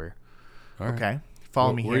 whatever. All right. Okay.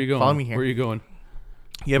 Follow me Where here. are you going? Follow me here. Where are you going?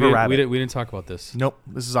 You have a rabbit. We didn't talk about this. Nope.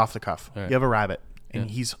 This is off the cuff. All right. You have a rabbit, and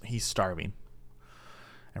Yeah. he's starving.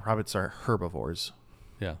 And rabbits are herbivores.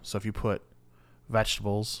 Yeah. So if you put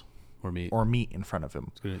vegetables Or meat. or meat in front of him,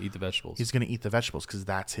 It's going to eat the vegetables. he's going to eat the vegetables because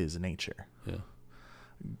that's his nature. Yeah.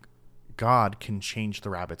 God can change the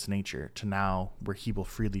rabbit's nature to now where he will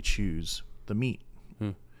freely choose the meat.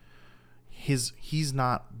 Hmm. He's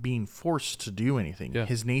not being forced to do anything. Yeah.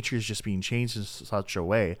 His nature is just being changed in such a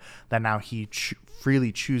way that now he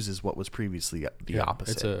freely chooses what was previously the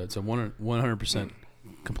opposite. It's a 100%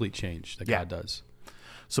 complete change that Yeah. God does.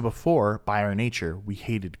 So before, by our nature, we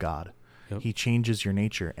hated God. Yep. He changes your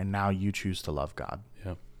nature, and now you choose to love God.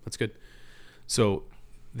 Yeah, that's good. So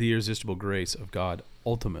the irresistible grace of God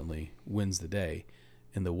ultimately wins the day.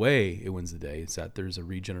 And the way it wins the day is that there's a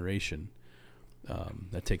regeneration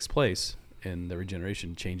that takes place, and the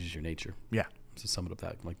regeneration changes your nature. Yeah. To sum it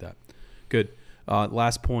up like that. Good.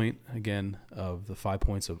 Last point, again, of the 5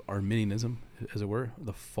 points of Arminianism, as it were,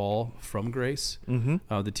 the fall from grace,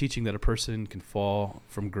 the teaching that a person can fall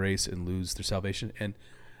from grace and lose their salvation. And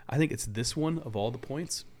I think it's this one of all the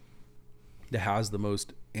points that has the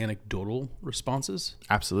most anecdotal responses.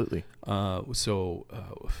 Absolutely.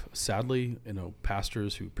 Sadly,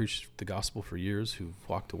 pastors who preached the gospel for years who've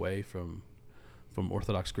walked away from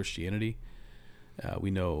Orthodox Christianity.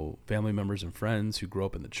 We know family members and friends who grow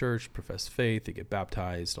up in the church, profess faith, they get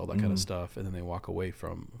baptized, all that kind of stuff, and then they walk away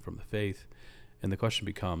from the faith. And the question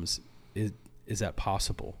becomes, is that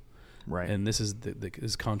possible? Right. And this is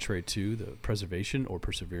is contrary to the preservation or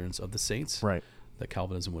perseverance of the saints, Right. that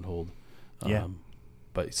Calvinism would hold. Yeah.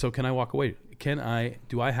 But so can I walk away?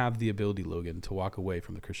 Do I have the ability, Logan, to walk away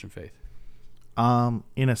from the Christian faith?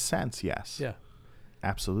 In a sense, yes. Yeah.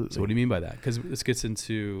 Absolutely. So what do you mean by that? Because this gets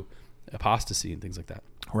into apostasy and things like that.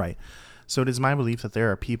 Right. So it is my belief that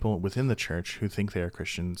there are people within the church who think they are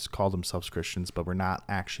Christians, call themselves Christians, but were not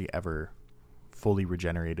actually ever fully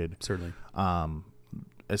regenerated. Certainly.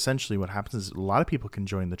 Essentially what happens is a lot of people can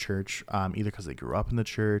join the church either because they grew up in the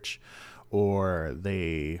church or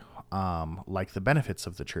they like the benefits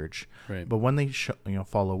of the church. Right. But when they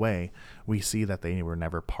fall away, we see that they were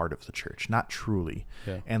never part of the church, not truly.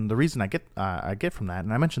 Yeah. And the reason I get from that,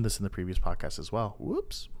 and I mentioned this in the previous podcast as well,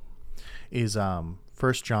 is 1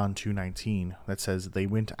 John 2:19 that says, "They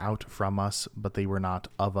went out from us, but they were not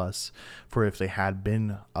of us. For if they had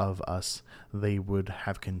been of us, they would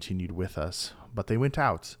have continued with us. But they went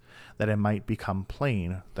out, that it might become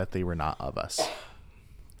plain that they were not of us."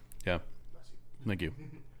 Yeah. Thank you.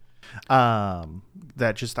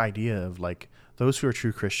 That just idea of like those who are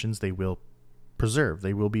true Christians, they will preserved.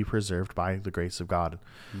 They will be preserved by the grace of God.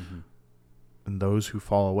 Mm-hmm. And those who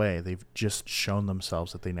fall away, they've just shown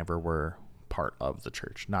themselves that they never were part of the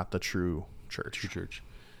church, not the true church. True church.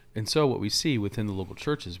 And so what we see within the local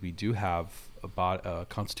churches, we do have a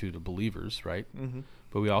constitute of believers, right? Mm-hmm.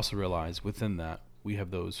 But we also realize within that we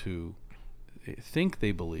have those who think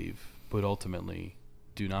they believe, but ultimately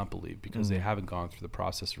do not believe because they haven't gone through the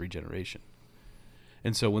process of regeneration.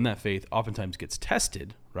 And so when that faith oftentimes gets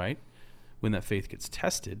tested, right? When that faith gets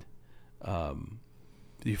tested,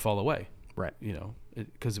 you fall away. Right. You know,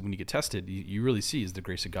 because when you get tested, you really see is the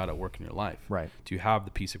grace of God at work in your life. Right. Do you have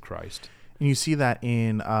the peace of Christ? And you see that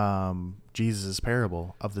in Jesus'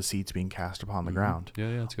 parable of the seeds being cast upon the ground.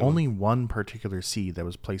 Yeah, that's a good Only one particular seed that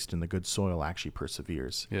was placed in the good soil actually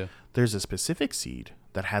perseveres. Yeah. There's a specific seed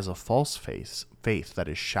that has a false faith that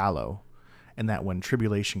is shallow, and that when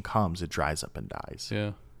tribulation comes, it dries up and dies.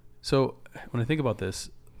 Yeah. So when I think about this,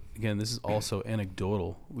 again, this is also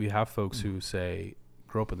anecdotal. We have folks who say,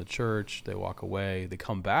 grow up in the church, they walk away, they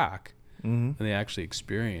come back, and they actually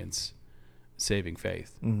experience saving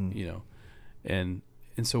faith, you know. And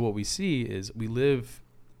so what we see is we live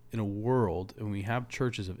in a world and we have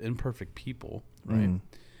churches of imperfect people, right?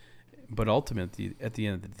 But ultimately, at the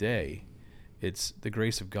end of the day, it's the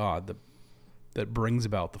grace of God that brings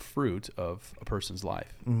about the fruit of a person's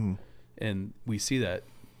life. And we see that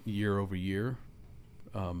year over year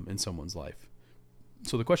in someone's life.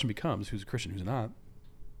 So the question becomes, who's a Christian, who's not?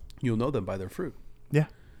 You'll know them by their fruit. Yeah.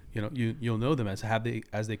 You know, you'll know them as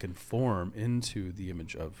they conform into the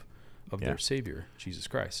image of their Savior, Jesus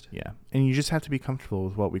Christ. Yeah. And you just have to be comfortable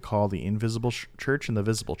with what we call the invisible church and the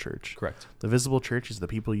visible church. Correct. The visible church is the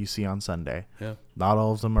people you see on Sunday. Yeah. Not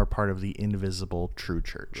all of them are part of the invisible true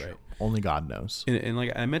church. Right. Only God knows. And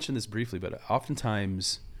like I mentioned this briefly, but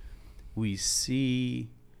oftentimes we see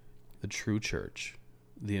the true church,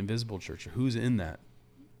 the invisible church, who's in that,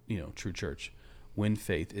 you know, true church, when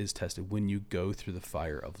faith is tested, when you go through the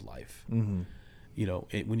fire of life. You know,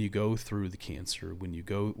 when you go through the cancer, when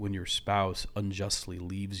your spouse unjustly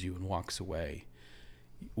leaves you and walks away,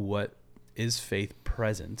 what is faith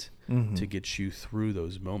present to get you through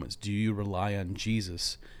those moments? Do you rely on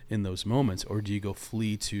Jesus in those moments, or do you go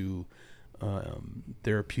flee to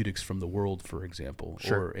therapeutics from the world, for example,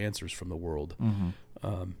 or answers from the world?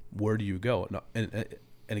 Where do you go? No, and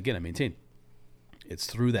again, I maintain it's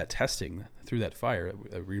through that testing, through that fire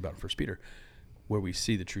that I read about in 1 Peter, where we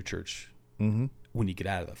see the true church when you get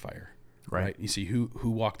out of the fire. Right? You see who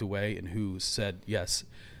walked away and who said, yes,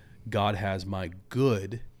 God has my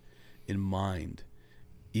good in mind,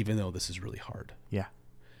 even though this is really hard. Yeah.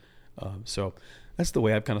 So that's the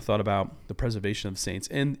way I've kind of thought about the preservation of saints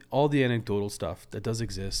and all the anecdotal stuff that does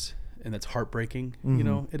exist, and that's heartbreaking. You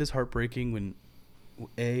know, it is heartbreaking when,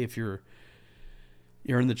 if you're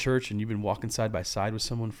in the church and you've been walking side by side with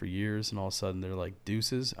someone for years, and all of a sudden they're like,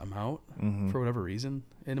 deuces, I'm out for whatever reason.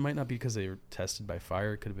 And it might not be because they were tested by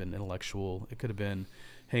fire. It could have been intellectual. It could have been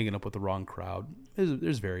hanging up with the wrong crowd.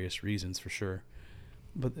 There's various reasons for sure,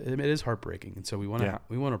 but it is heartbreaking. And so we want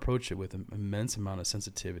to approach it with an immense amount of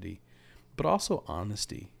sensitivity, but also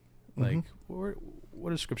honesty. Like, what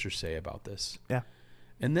does Scripture say about this? Yeah.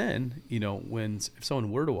 And then, you know, if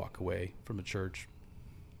someone were to walk away from a church,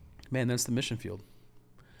 man, that's the mission field.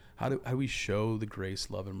 How do we show the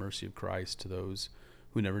grace, love, and mercy of Christ to those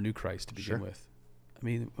who never knew Christ to begin with? I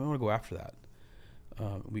mean, we want to go after that.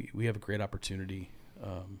 We have a great opportunity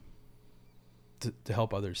to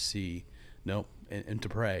help others see, and to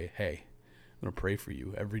pray. Hey, I'm going to pray for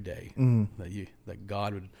you every day that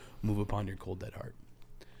God would move upon your cold, dead heart.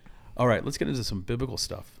 All right, let's get into some biblical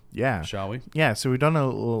stuff. Yeah. Shall we? Yeah. So we've done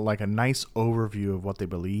a nice overview of what they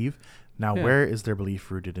believe. Now, where is their belief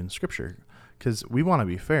rooted in Scripture? Because we want to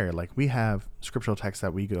be fair. Like, we have scriptural texts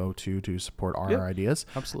that we go to support our ideas.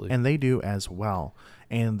 Absolutely. And they do as well.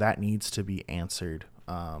 And that needs to be answered.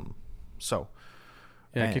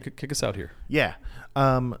 Kick us out here. Yeah.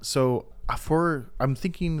 I'm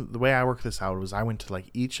thinking the way I work this out was I went to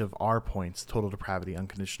like each of our points: total depravity,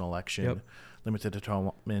 unconditional election, limited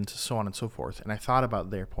atonement, so on and so forth. And I thought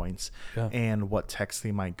about their points and what text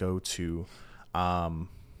they might go to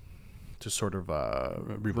sort of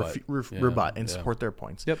rebut and support their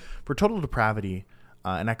points. Yep. For total depravity,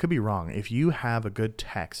 and I could be wrong, if you have a good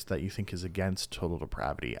text that you think is against total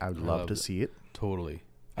depravity, I would love to see it. Totally.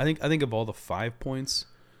 I think of all the 5 points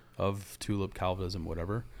of tulip, Calvinism,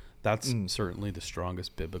 whatever, that's certainly the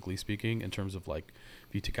strongest biblically speaking in terms of like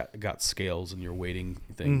if you got scales and you're weighting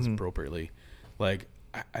things appropriately. Like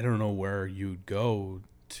I don't know where you'd go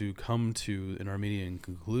to come to an Arminian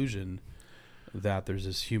conclusion that there's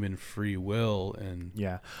this human free will, and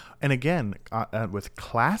Yeah. And again, with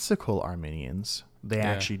classical Arminians, they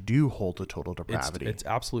actually do hold to total depravity. it's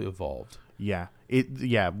absolutely evolved. Yeah.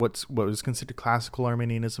 What was considered classical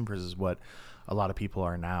Arminianism versus what a lot of people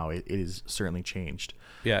are now, it is certainly changed.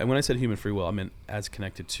 Yeah, and when I said human free will, I meant as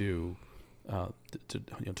connected to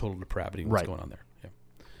total depravity and what's Right. going on there. Yeah,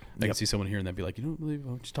 I can Yep. see someone here and they'd be like, "You don't believe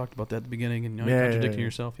I just talked about that at the beginning, and you're Yeah, contradicting yeah.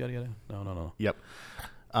 yourself." Yada yada. No. Yep.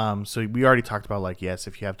 So we already talked about, like, yes,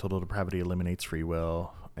 if you have total depravity, it eliminates free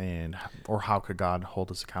will, or how could God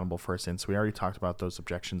hold us accountable for our sins? So we already talked about those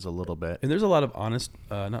objections a little bit. And there's a lot of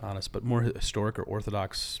not honest, but more historic or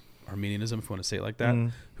orthodox Arminianism, if you want to say it like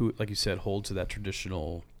that, who, like you said, hold to that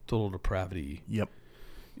traditional total depravity, Yep.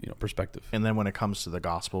 Perspective. And then when it comes to the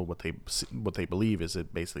gospel, what they believe is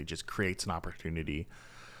it basically just creates an opportunity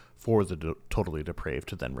for the totally depraved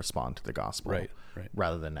to then respond to the gospel, Right.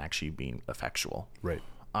 rather than actually being effectual. Right.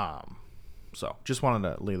 So just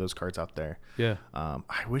wanted to lay those cards out there. Yeah.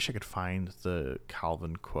 I wish I could find the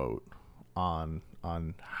Calvin quote on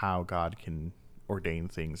how God can ordain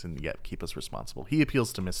things and yet keep us responsible. He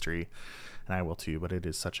appeals to mystery, and I will too, but it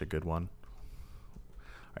is such a good one.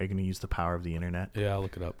 Are you going to use the power of the internet? Yeah, I'll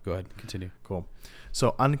look it up. Go ahead. Continue. Cool.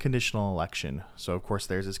 So unconditional election. So of course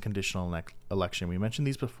there's this conditional election. We mentioned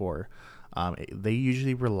these before. They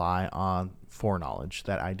usually rely on foreknowledge,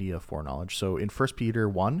 that idea of foreknowledge. So in 1 Peter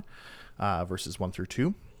 1, verses 1 through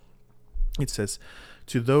 2, it says,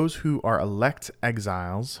 "To those who are elect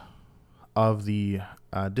exiles of the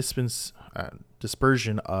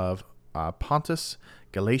dispersion of Pontus,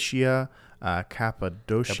 Galatia,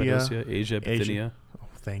 Cappadocia, Asia, Bithynia.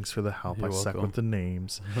 Thanks for the help. You're I suck welcome. with the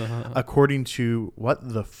names. According to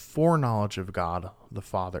what the foreknowledge of God the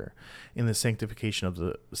Father, in the sanctification of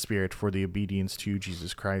the Spirit, for the obedience to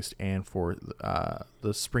Jesus Christ, and for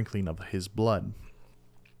the sprinkling of his blood."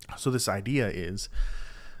 So this idea is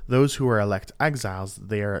those who are elect exiles,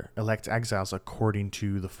 they are elect exiles according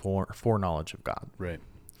to the foreknowledge of God. Right.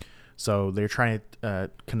 So they're trying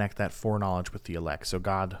to connect that foreknowledge with the elect. So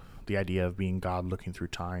God, the idea of being God looking through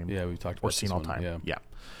time. Yeah, we've talked about or seeing this all one, time. yeah.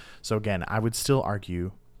 So again, I would still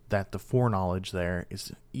argue that the foreknowledge there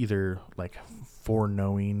is either like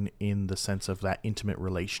foreknowing in the sense of that intimate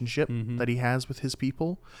relationship that he has with his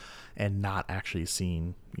people, and not actually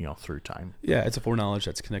seeing, through time. Yeah, it's a foreknowledge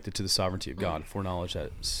that's connected to the sovereignty of God. Foreknowledge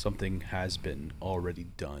that something has been already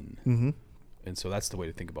done. Mm-hmm. And so that's the way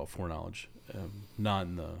to think about foreknowledge, not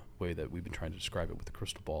in the way that we've been trying to describe it with the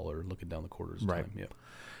crystal ball or looking down the quarters of Right. time. Yeah.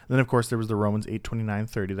 Then, of course, there was the Romans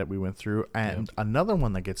 8:29-30 that we went through. And another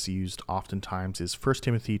one that gets used oftentimes is 1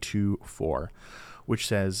 Timothy 2:4, which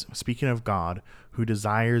says, "Speaking of God, who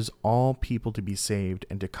desires all people to be saved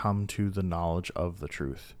and to come to the knowledge of the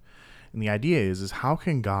truth." And the idea is how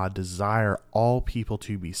can God desire all people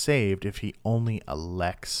to be saved if he only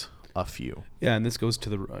elects a few? Yeah, and this goes to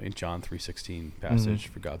the in John 3:16 passage,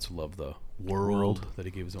 "For God so loved the world that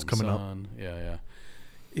he gave his own coming up. son." Yeah.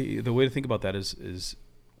 The way to think about that is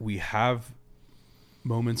we have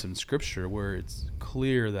moments in Scripture where it's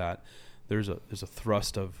clear that there's a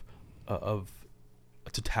thrust of a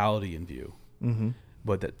totality in view,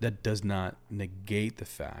 but that does not negate the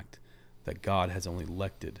fact that God has only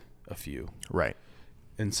elected a few. Right.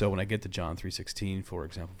 And so when I get to John 3:16, for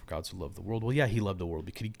example, "For God so loved the world," well, yeah, he loved the world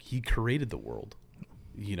because he created the world.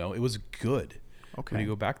 It was good. Okay. When you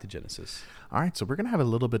go back to Genesis. All right, so we're going to have a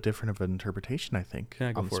little bit different of an interpretation, I think,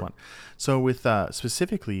 Yeah, go on this for it. one. So with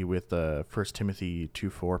specifically with the 1 Timothy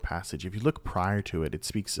 2:4 passage, if you look prior to it, it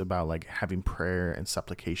speaks about like having prayer and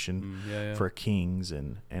supplication for kings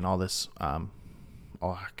and all this.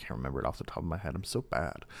 I can't remember it off the top of my head. I'm so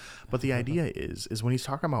bad. But the idea is when he's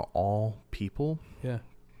talking about all people, Yeah.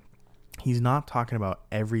 he's not talking about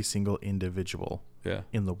every single individual Yeah.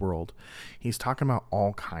 in the world. He's talking about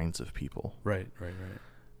all kinds of people. Right.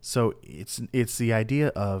 So it's the idea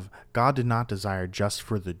of God did not desire just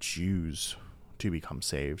for the Jews to become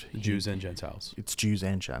saved. Jews and Gentiles. It's Jews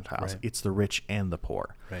and Gentiles. Right. It's the rich and the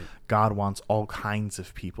poor. Right. God wants all kinds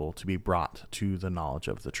of people to be brought to the knowledge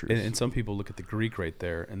of the truth. And some people look at the Greek right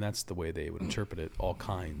there, and that's the way they would interpret it, all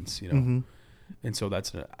kinds, And so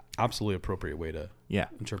that's an absolutely appropriate way to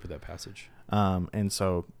interpret that passage. And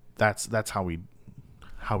so that's how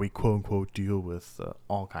we quote unquote deal with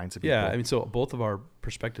all kinds of people. Yeah, I mean, so both of our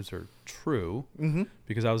perspectives are true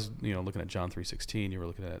because I was, looking at John 3:16. You were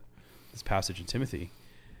looking at this passage in Timothy.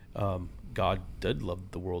 God did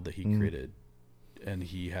love the world that he created, and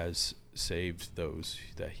he has saved those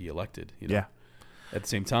that he elected. Yeah. At the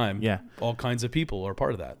same time, all kinds of people are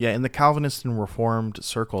part of that. Yeah, in the Calvinist and Reformed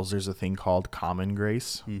circles, there's a thing called common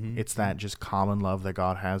grace. It's that just common love that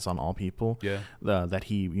God has on all people. Yeah. That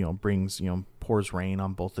he, brings, pours rain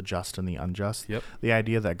on both the just and the unjust. Yep. The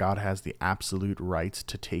idea that God has the absolute right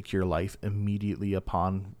to take your life immediately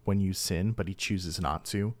upon when you sin, but he chooses not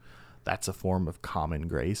to. That's a form of common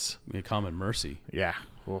grace. Common mercy. Yeah.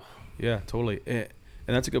 Well, Yeah, totally. And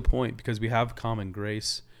that's a good point, because we have common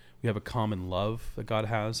grace. We have a common love that God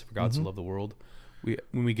has, for God to love the world.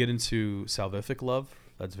 When we get into salvific love,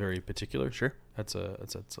 that's very particular. Sure. That's a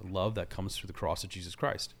love that comes through the cross of Jesus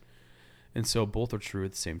Christ. And so both are true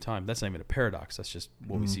at the same time. That's not even a paradox. That's just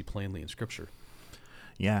what we see plainly in Scripture.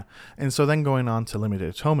 Yeah. And so then going on to limited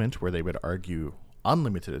atonement, where they would argue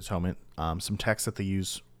unlimited atonement, some text that they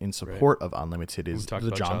use in support of unlimited is talked the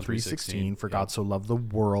about John John 3:16, for yeah. God so loved the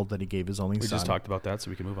world that he gave his only We son. just talked about that, so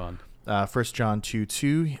we can move on. 1 John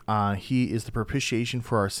 2:2, he is the propitiation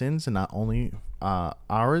for our sins, and not only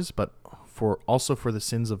ours, but also for the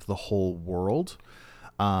sins of the whole world.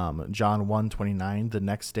 John 1:29, the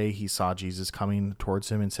next day he saw Jesus coming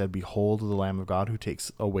towards him and said, "Behold the Lamb of God who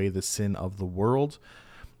takes away the sin of the world."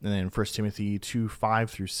 And then 1 Timothy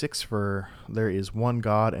 2:5-6, for there is one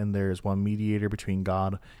God and there is one mediator between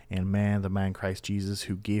God and man, the man Christ Jesus,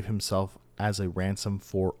 who gave himself as a ransom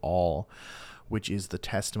for all, which is the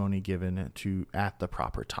testimony given to at the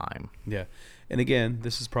proper time. Yeah. And again,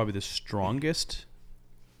 this is probably the strongest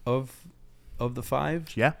of the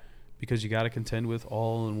five. Yeah. Because you got to contend with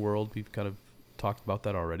all in the world. We've kind of talked about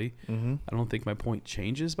that already. Mm-hmm. I don't think my point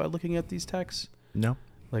changes by looking at these texts. No.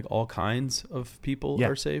 Like all kinds of people Yeah.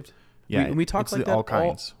 are saved. Yeah. And we talk it's like the that all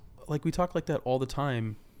kinds. like we talk like that all the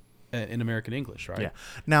time in American English, right? Yeah.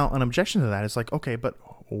 Now, an objection to that is like, okay, but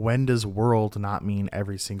when does world not mean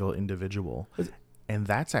every single individual? And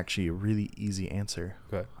that's actually a really easy answer.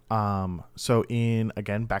 Okay. So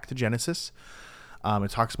again, back to Genesis,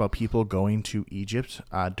 it talks about people going to Egypt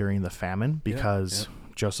during the famine because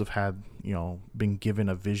Joseph had, been given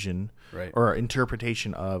a vision Right. or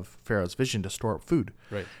interpretation of Pharaoh's vision to store up food.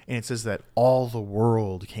 Right. And it says that all the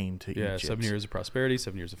world came to Yeah. Egypt. 7 years of prosperity,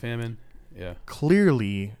 7 years of famine. Yeah.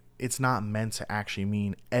 Clearly, it's not meant to actually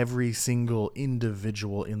mean every single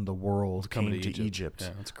individual in the world Coming came to Egypt.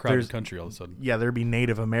 Yeah. It's a crowded country all of a sudden. Yeah, there'd be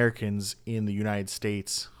Native Americans in the United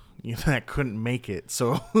States that couldn't make it.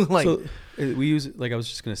 So, we use, like I was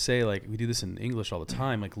just going to say, like we do this in English all the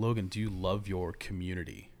time. Like, Logan, do you love your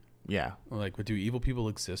community? yeah, Like, but do evil people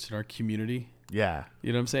exist in our community? yeah,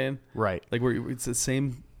 You know what I'm saying? right. Like, it's the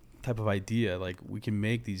same type of idea. Like, we can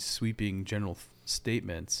make these sweeping general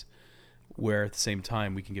statements where at the same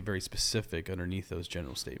time we can get very specific underneath those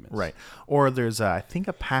general statements. Right. Or there's, I think,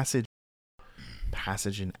 a passage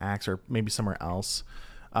in Acts or maybe somewhere else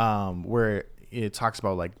where it talks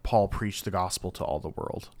about like Paul preached the gospel to all the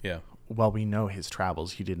world. Yeah. Well, we know his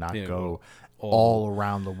travels. He did not Yeah, go all all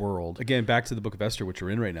around the world. Again, back to the book of Esther, which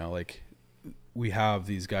we're in right now. Like, we have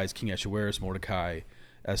these guys, King Ahasuerus, Mordecai,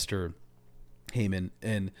 Esther, Haman,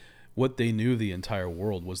 and what they knew the entire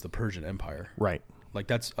world was the Persian Empire. Right. Like,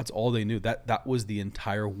 that's all they knew. That was the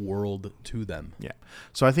entire world to them. Yeah.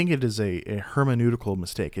 So I think it is a hermeneutical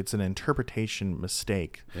mistake. It's an interpretation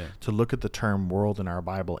mistake to look at the term world in our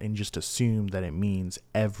Bible and just assume that it means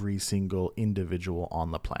every single individual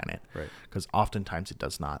on the planet. Right. Because oftentimes it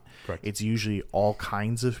does not. Correct. It's usually all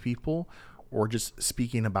kinds of people or just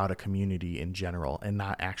speaking about a community in general and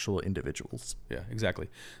not actual individuals. Yeah, exactly.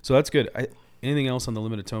 So that's good. Anything else on the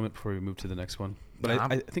limited atonement before we move to the next one? But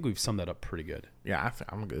I think we've summed that up pretty good. Yeah,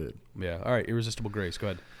 I'm good. Yeah. All right. Irresistible grace.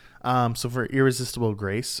 Go ahead. So for irresistible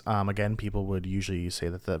grace, again, people would usually say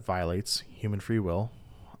that violates human free will.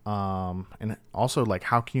 And also, like,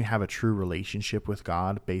 how can you have a true relationship with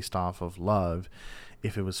God based off of love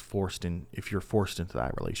if you're forced into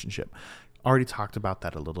that relationship? Already talked about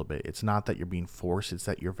that a little bit. It's not that you're being forced, it's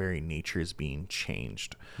that your very nature is being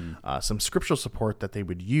changed. Some scriptural support that they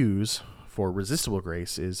would use for resistible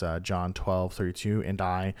grace is John 12:32, and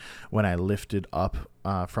I, when I lifted up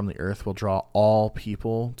from the earth, will draw all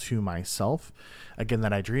people to myself. Again,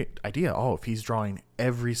 that idea, if he's drawing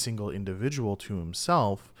every single individual to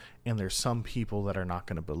himself, and there's some people that are not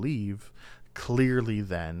going to believe, clearly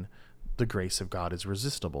then the grace of God is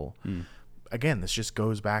resistible. Again, this just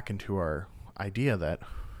goes back into our idea that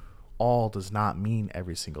all does not mean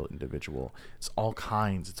every single individual. It's all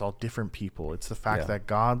kinds. It's all different people. It's the fact that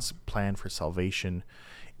God's plan for salvation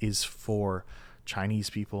is for Chinese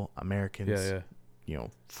people, Americans,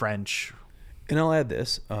 French. And I'll add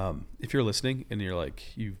this. If you're listening and you're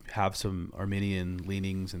like, you have some Arminian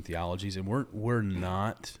leanings and theologies, and we're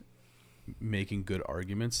not making good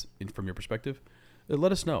arguments from your perspective,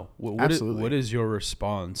 let us know. What is your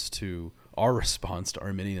response to our response to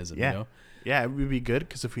Arminianism? Yeah. Yeah, it would be good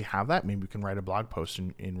because if we have that, maybe we can write a blog post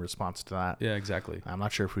in response to that. Yeah, exactly. I'm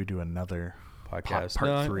not sure if we do another podcast.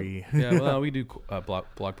 Part 3. Yeah, well, we do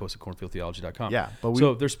blog posts at cornfieldtheology.com. Yeah, but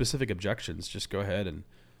so if there's specific objections, just go ahead and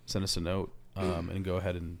send us a note and go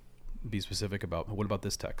ahead and be specific about what about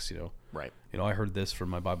this text, Right. I heard this from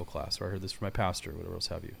my Bible class, or I heard this from my pastor, whatever else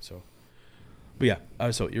have you. So, but yeah,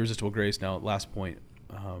 so irresistible grace. Now, last point,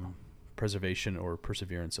 preservation or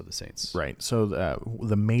perseverance of the saints. Right. So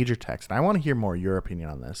the major text, and I want to hear more your opinion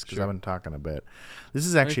on this because Sure. I've been talking a bit. This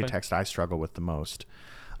is actually a fine. text I struggle with the most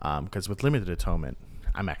because with limited atonement,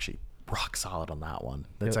 I'm actually rock solid on that one.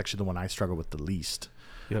 That's Yep. actually the one I struggle with the least.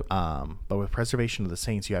 Yep. But with preservation of the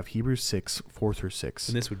saints, you have Hebrews 6, 4 through 6.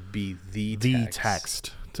 And this would be the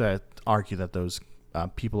text to argue that those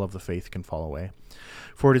people of the faith can fall away.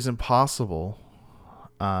 For it is impossible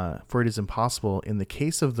in the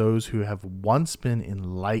case of those who have once been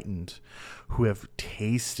enlightened, who have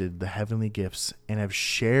tasted the heavenly gifts and have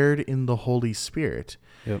shared in the Holy Spirit,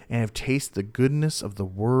 Yep. and have tasted the goodness of the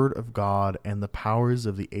Word of God and the powers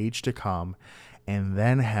of the age to come, and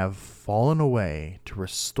then have fallen away, to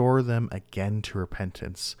restore them again to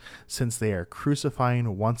repentance, since they are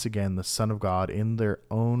crucifying once again the Son of God in their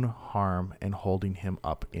own harm and holding him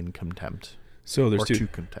up in contempt. So Or to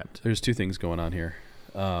contempt. There's two things going on here.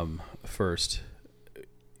 First,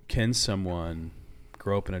 can someone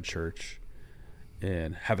grow up in a church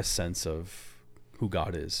and have a sense of who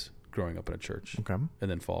God is growing up in a church Okay.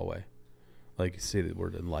 and then fall away? Like, say the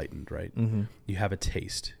word enlightened, right? Mm-hmm. You have a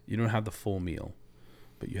taste. You don't have the full meal,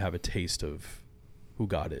 but you have a taste of who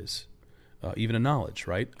God is. Even a knowledge,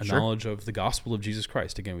 right? A Sure. knowledge of the gospel of Jesus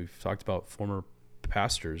Christ. Again, we've talked about former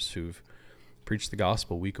pastors who've preached the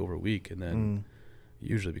gospel week over week, and then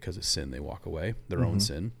usually because of sin, they walk away, their own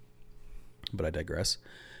sin. But I digress.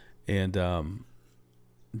 And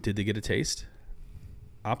did they get a taste?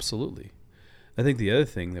 Absolutely. I think the other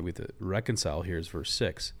thing that we have to reconcile here is verse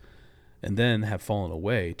 6. And then have fallen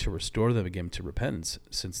away, to restore them again to repentance,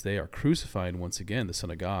 since they are crucifying once again the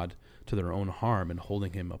Son of God to their own harm and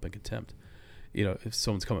holding him up in contempt. If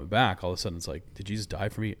someone's coming back, all of a sudden it's like, did Jesus die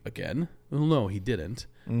for me again? Well, no, he didn't.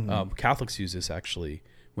 Catholics use this actually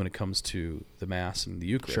when it comes to the Mass and the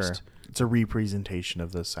Eucharist. Sure. It's a representation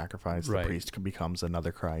of the sacrifice. Right. The priest becomes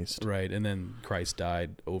another Christ. Right, and then Christ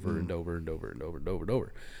died over and over and over and over and over and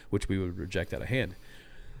over, which we would reject out of hand.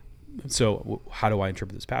 So how do I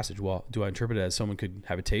interpret this passage? Well, do I interpret it as someone could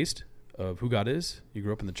have a taste of who God is? You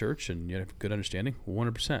grew up in the church and you have good understanding?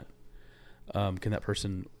 100%. Can that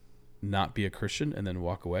person not be a Christian and then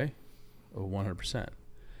walk away? 100%.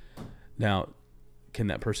 Now, can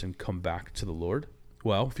that person come back to the Lord?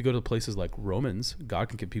 Well, if you go to places like Romans, God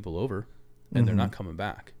can give people over and they're not coming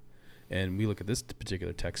back. And we look at this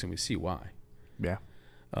particular text and we see why. Yeah.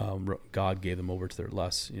 God gave them over to their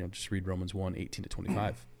lusts. Just read Romans 1, 18 to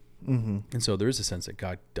 25. Mm-hmm. And so there is a sense that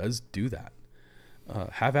God does do that.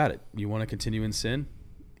 Have at it. You want to continue in sin?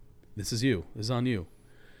 This is you. This is on you.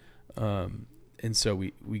 And so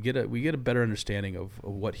we get a better understanding of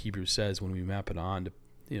what Hebrews says when we map it on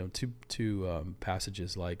to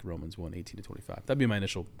passages like Romans 1, 18 to 25. That'd be my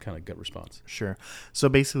initial kind of gut response. Sure. So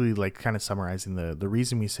basically, like kind of summarizing the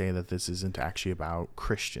reason we say that this isn't actually about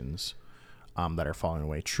Christians that are falling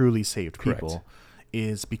away, truly saved people, Correct.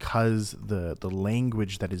 is because the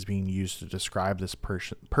language that is being used to describe this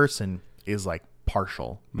person is like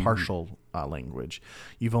partial language.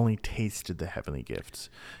 You've only tasted the heavenly gifts.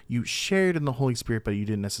 You shared in the Holy Spirit, but you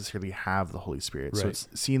didn't necessarily have the Holy Spirit. So Right. it's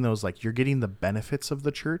seeing those like you're getting the benefits of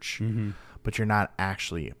the church, but you're not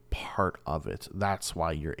actually part of it. That's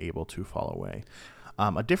why you're able to fall away.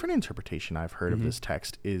 A different interpretation I've heard of this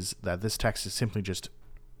text is that this text is simply just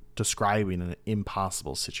describing an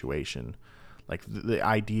impossible situation. Like the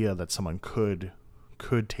idea that someone could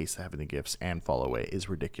taste the heavenly gifts and fall away is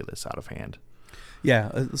ridiculous, out of hand.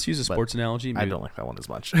 Yeah, let's use a sports analogy. I don't like that one as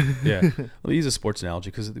much. Yeah, let me use a sports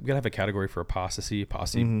analogy because we've got to have a category for apostasy.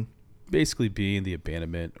 Apostasy basically being the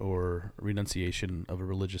abandonment or renunciation of a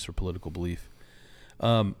religious or political belief.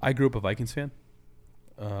 I grew up a Vikings fan.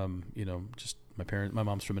 Just my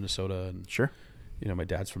mom's from Minnesota, and Sure. my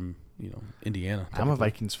dad's from Indiana. I'm a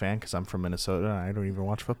Vikings fan because I'm from Minnesota and I don't even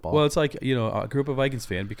watch football. Well, it's like I grew up a Vikings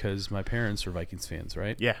fan because my parents are Vikings fans,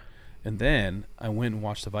 right? yeah. And then I went and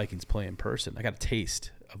watched the Vikings play in person. I got a taste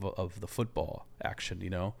of the football action,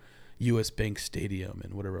 U.S. Bank Stadium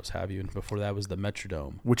and whatever else have you. And before that was the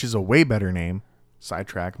Metrodome. Which is a way better name.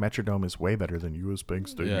 Sidetrack. Metrodome is way better than U.S. Bank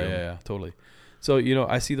Stadium. Yeah, totally. So,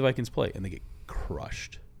 I see the Vikings play and they get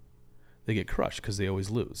crushed. They get crushed because they always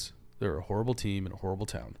lose. They're a horrible team in a horrible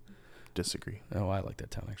town. Disagree. Oh, I like that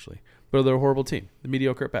town, actually. But they're a horrible team. They're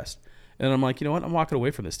mediocre at best. And I'm like, you know what? I'm walking away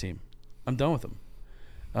from this team. I'm done with them.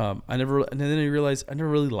 And then I realized I never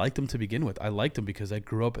really liked them to begin with. I liked them because I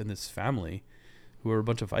grew up in this family who are a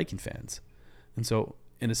bunch of Viking fans. And so,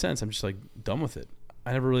 in a sense, I'm just like done with it.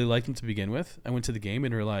 I never really liked them to begin with. I went to the game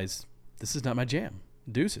and realized this is not my jam.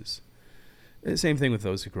 Deuces. Same thing with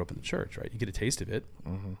those who grew up in the church, right? You get a taste of it.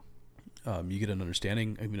 You get an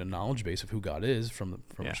understanding, even a knowledge base of who God is from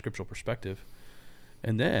a scriptural perspective.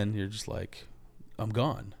 And then you're just like, I'm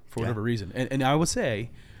gone for whatever reason. And I would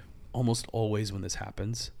say almost always when this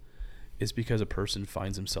happens, it's because a person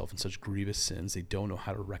finds himself in such grievous sins, they don't know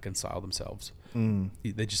how to reconcile themselves.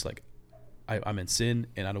 They just like, I'm in sin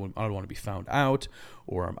and I don't want to be found out,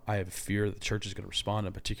 or I have a fear that the church is going to respond in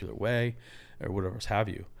a particular way, or whatever else have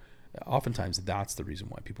you. Oftentimes that's the reason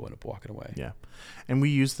why people end up walking away. Yeah. And we're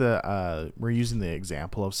using the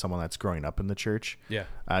example of someone that's growing up in the church. Yeah.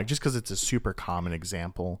 Just because it's a super common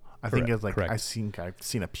example. I think it's like, I've seen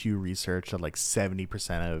a Pew research that like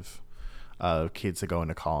 70% of kids that go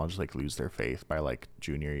into college like lose their faith by like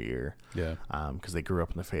junior year. Yeah. Because they grew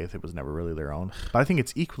up in the faith. It was never really their own. But I think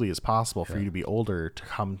it's equally as possible for you to be older to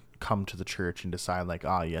come to the church and decide like,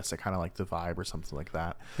 oh yes, I kind of like the vibe or something like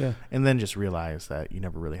that. Yeah. And then just realize that you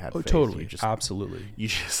never really had faith. Totally. You just, Absolutely. You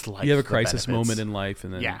just like, you have a crisis moment in life,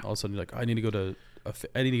 and then Yeah. all of a sudden you're like, I need to go to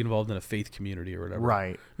I need to get involved in a faith community or whatever.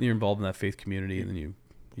 Right. And you're involved in that faith community, and then you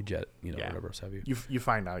jet, whatever else have you. You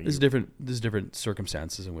find out. There's different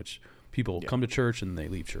circumstances in which people come to church and they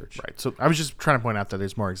leave church. Right. So I was just trying to point out that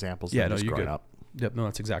there's more examples than just growing up. Yep. No,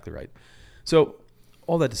 that's exactly right. So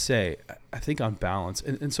all that to say, I think on balance,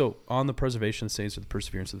 and so on the preservation of the saints or the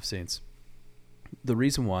perseverance of the saints, the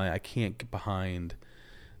reason why I can't get behind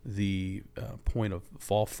the point of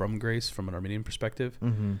fall from grace from an Arminian perspective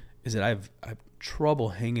is that I've trouble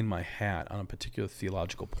hanging my hat on a particular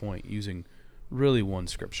theological point using really one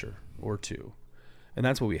scripture or two. And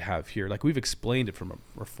that's what we have here. Like, we've explained it from a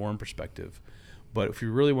Reformed perspective, but if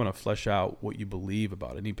you really want to flesh out what you believe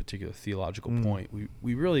about any particular theological point,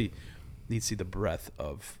 we really need to see the breadth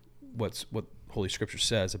of what Holy Scripture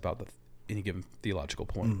says about any given theological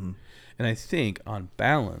point. And I think on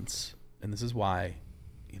balance, and this is why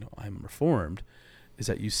I'm Reformed, is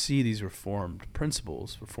that you see these Reformed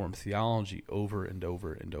principles, Reformed theology over and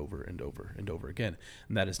over and over and over and over again.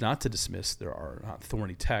 And that is not to dismiss there are not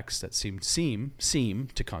thorny texts that seem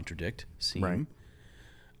to contradict. Right.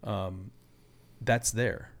 That's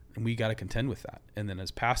there. And we got to contend with that. And then as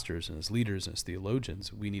pastors and as leaders and as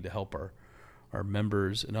theologians, we need to help our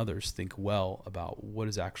members and others think well about what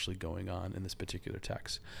is actually going on in this particular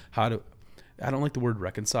text. I don't like the word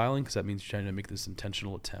reconciling, because that means you're trying to make this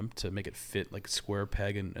intentional attempt to make it fit like square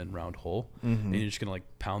peg and round hole. And you're just going to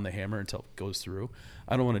like pound the hammer until it goes through.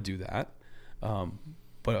 I don't want to do that.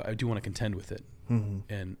 But I do want to contend with it.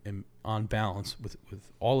 And on balance with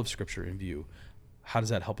all of Scripture in view, how does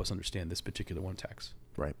that help us understand this particular one text?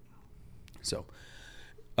 Right. So,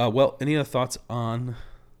 well, any other thoughts on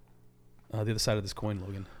the other side of this coin,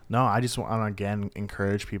 Logan? No, I just want to again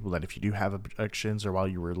encourage people that if you do have objections, or while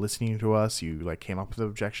you were listening to us, you like came up with an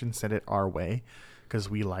objection, send it our way, because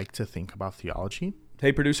we like to think about theology.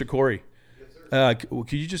 Hey, producer Corey,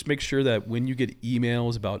 could you just make sure that when you get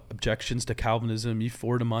emails about objections to Calvinism, you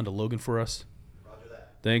forward them on to Logan for us? Roger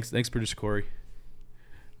that. Thanks, producer Corey.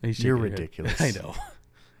 You're ridiculous. I know.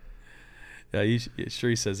 Yeah,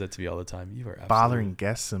 he says that to me all the time. You are absolutely bothering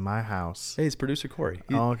guests in my house. Hey, it's producer Corey.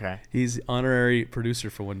 Okay. He's honorary producer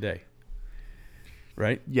for one day.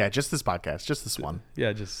 Right? Yeah, just this podcast, just this one.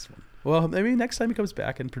 Yeah, just one. Well, maybe next time he comes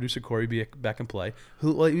back and producer Corey be back in play,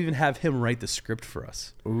 we'll even have him write the script for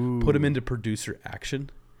us. Ooh. Put him into producer action.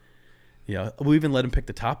 Yeah, we'll even let him pick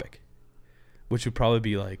the topic, which would probably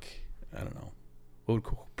be like, I don't know. What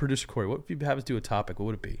would producer Corey? What if you have us do a topic? What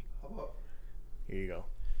would it be? Here you go.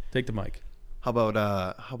 Take the mic. How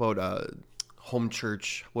about home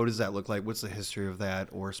church? What does that look like? What's the history of that?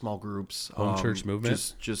 Or small groups? Home church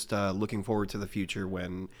movement? Just looking forward to the future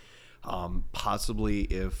when possibly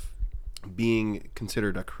if being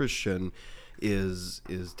considered a Christian is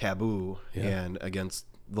taboo and against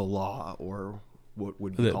the law, or what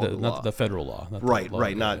would be called the law. Not the federal law.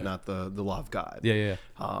 Not the law of God. Yeah.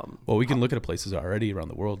 Well, we can look at places already around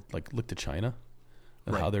the world, like look to China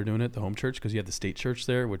and how they're doing it, the home church, because you have the state church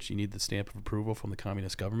there, which you need the stamp of approval from the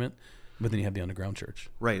communist government, but then you have the underground church.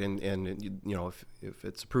 Right, and if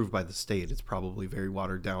it's approved by the state, it's probably very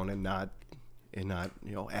watered down and not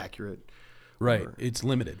accurate. Right, it's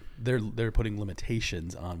limited. They're putting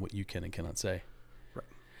limitations on what you can and cannot say. Right,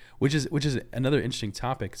 which is another interesting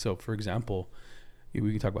topic. So, for example, we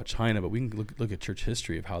can talk about China, but we can look at church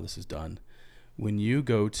history of how this is done. When you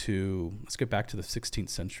go to, let's get back to the 16th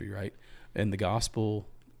century, right? And the gospel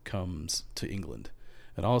comes to England.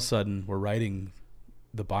 And all of a sudden, we're writing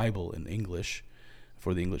the Bible in English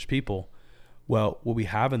for the English people. Well, what we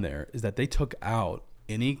have in there is that they took out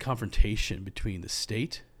any confrontation between the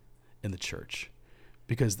state and the church,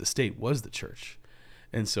 because the state was the church.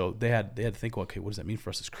 And so they had to think, well, okay, what does that mean for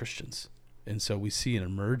us as Christians? And so we see an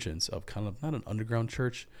emergence of kind of not an underground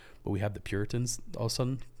church, but we have the Puritans all of a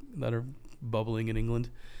sudden that are bubbling in England,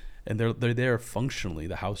 and they're there functionally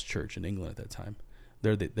the house church in England at that time.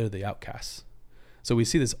 They're the outcasts. So we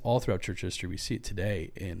see this all throughout church history. We see it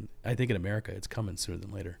today, and I think in America it's coming sooner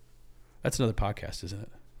than later. That's another podcast, isn't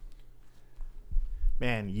it?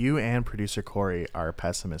 Man, you and producer Corey are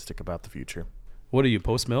pessimistic about the future. What are you,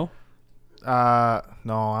 post-mill? No,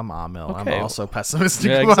 I'm on-mill. Okay. I'm also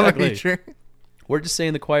pessimistic Yeah, about exactly. the future. We're just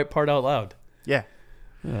saying the quiet part out loud. Yeah.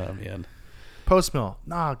 Oh, man. Post-mill.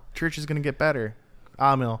 Nah, church is going to get better.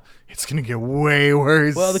 Ah-mill. It's going to get way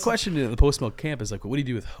worse. Well, the question in the post-mill camp is like, what do you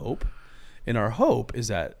do with hope? And our hope is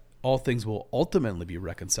that all things will ultimately be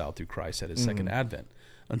reconciled through Christ at his second advent.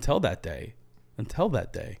 Until that day,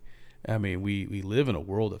 I mean, we live in a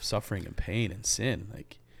world of suffering and pain and sin.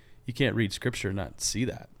 Like, you can't read scripture and not see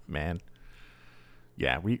that. Man.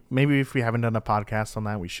 Yeah, maybe if we haven't done a podcast on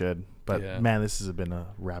that, we should. But, Yeah. man, this has been a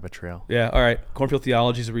rabbit trail. Yeah, all right. Cornfield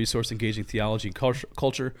Theology is a resource engaging theology and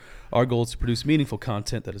culture. Our goal is to produce meaningful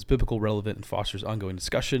content that is biblical, relevant, and fosters ongoing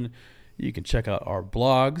discussion. You can check out our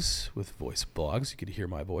blogs with voice blogs. You can hear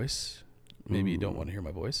my voice. Maybe you don't want to hear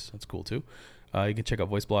my voice. That's cool, too. You can check out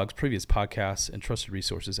voice blogs, previous podcasts, and trusted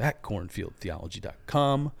resources at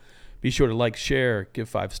cornfieldtheology.com. Be sure to like, share, give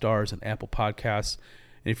 5 stars on Apple Podcasts.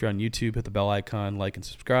 And if you're on YouTube, hit the bell icon, like, and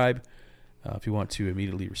subscribe. If you want to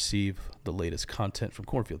immediately receive the latest content from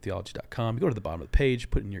cornfieldtheology.com, you go to the bottom of the page,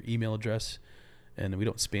 put in your email address, and we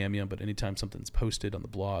don't spam you, but anytime something's posted on the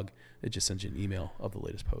blog, it just sends you an email of the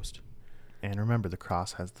latest post. And remember, the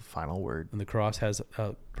cross has the final word. And the cross has,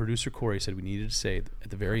 producer Corey said we needed to say at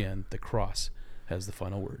the very end, the cross has the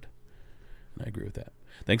final word. And I agree with that.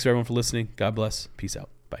 Thanks, everyone, for listening. God bless. Peace out.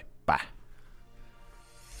 Bye. Bye.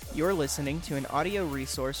 You're listening to an audio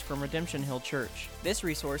resource from Redemption Hill Church. This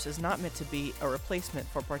resource is not meant to be a replacement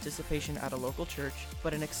for participation at a local church,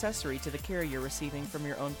 but an accessory to the care you're receiving from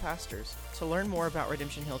your own pastors. To learn more about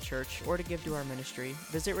Redemption Hill Church or to give to our ministry,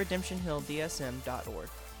 visit redemptionhilldsm.org.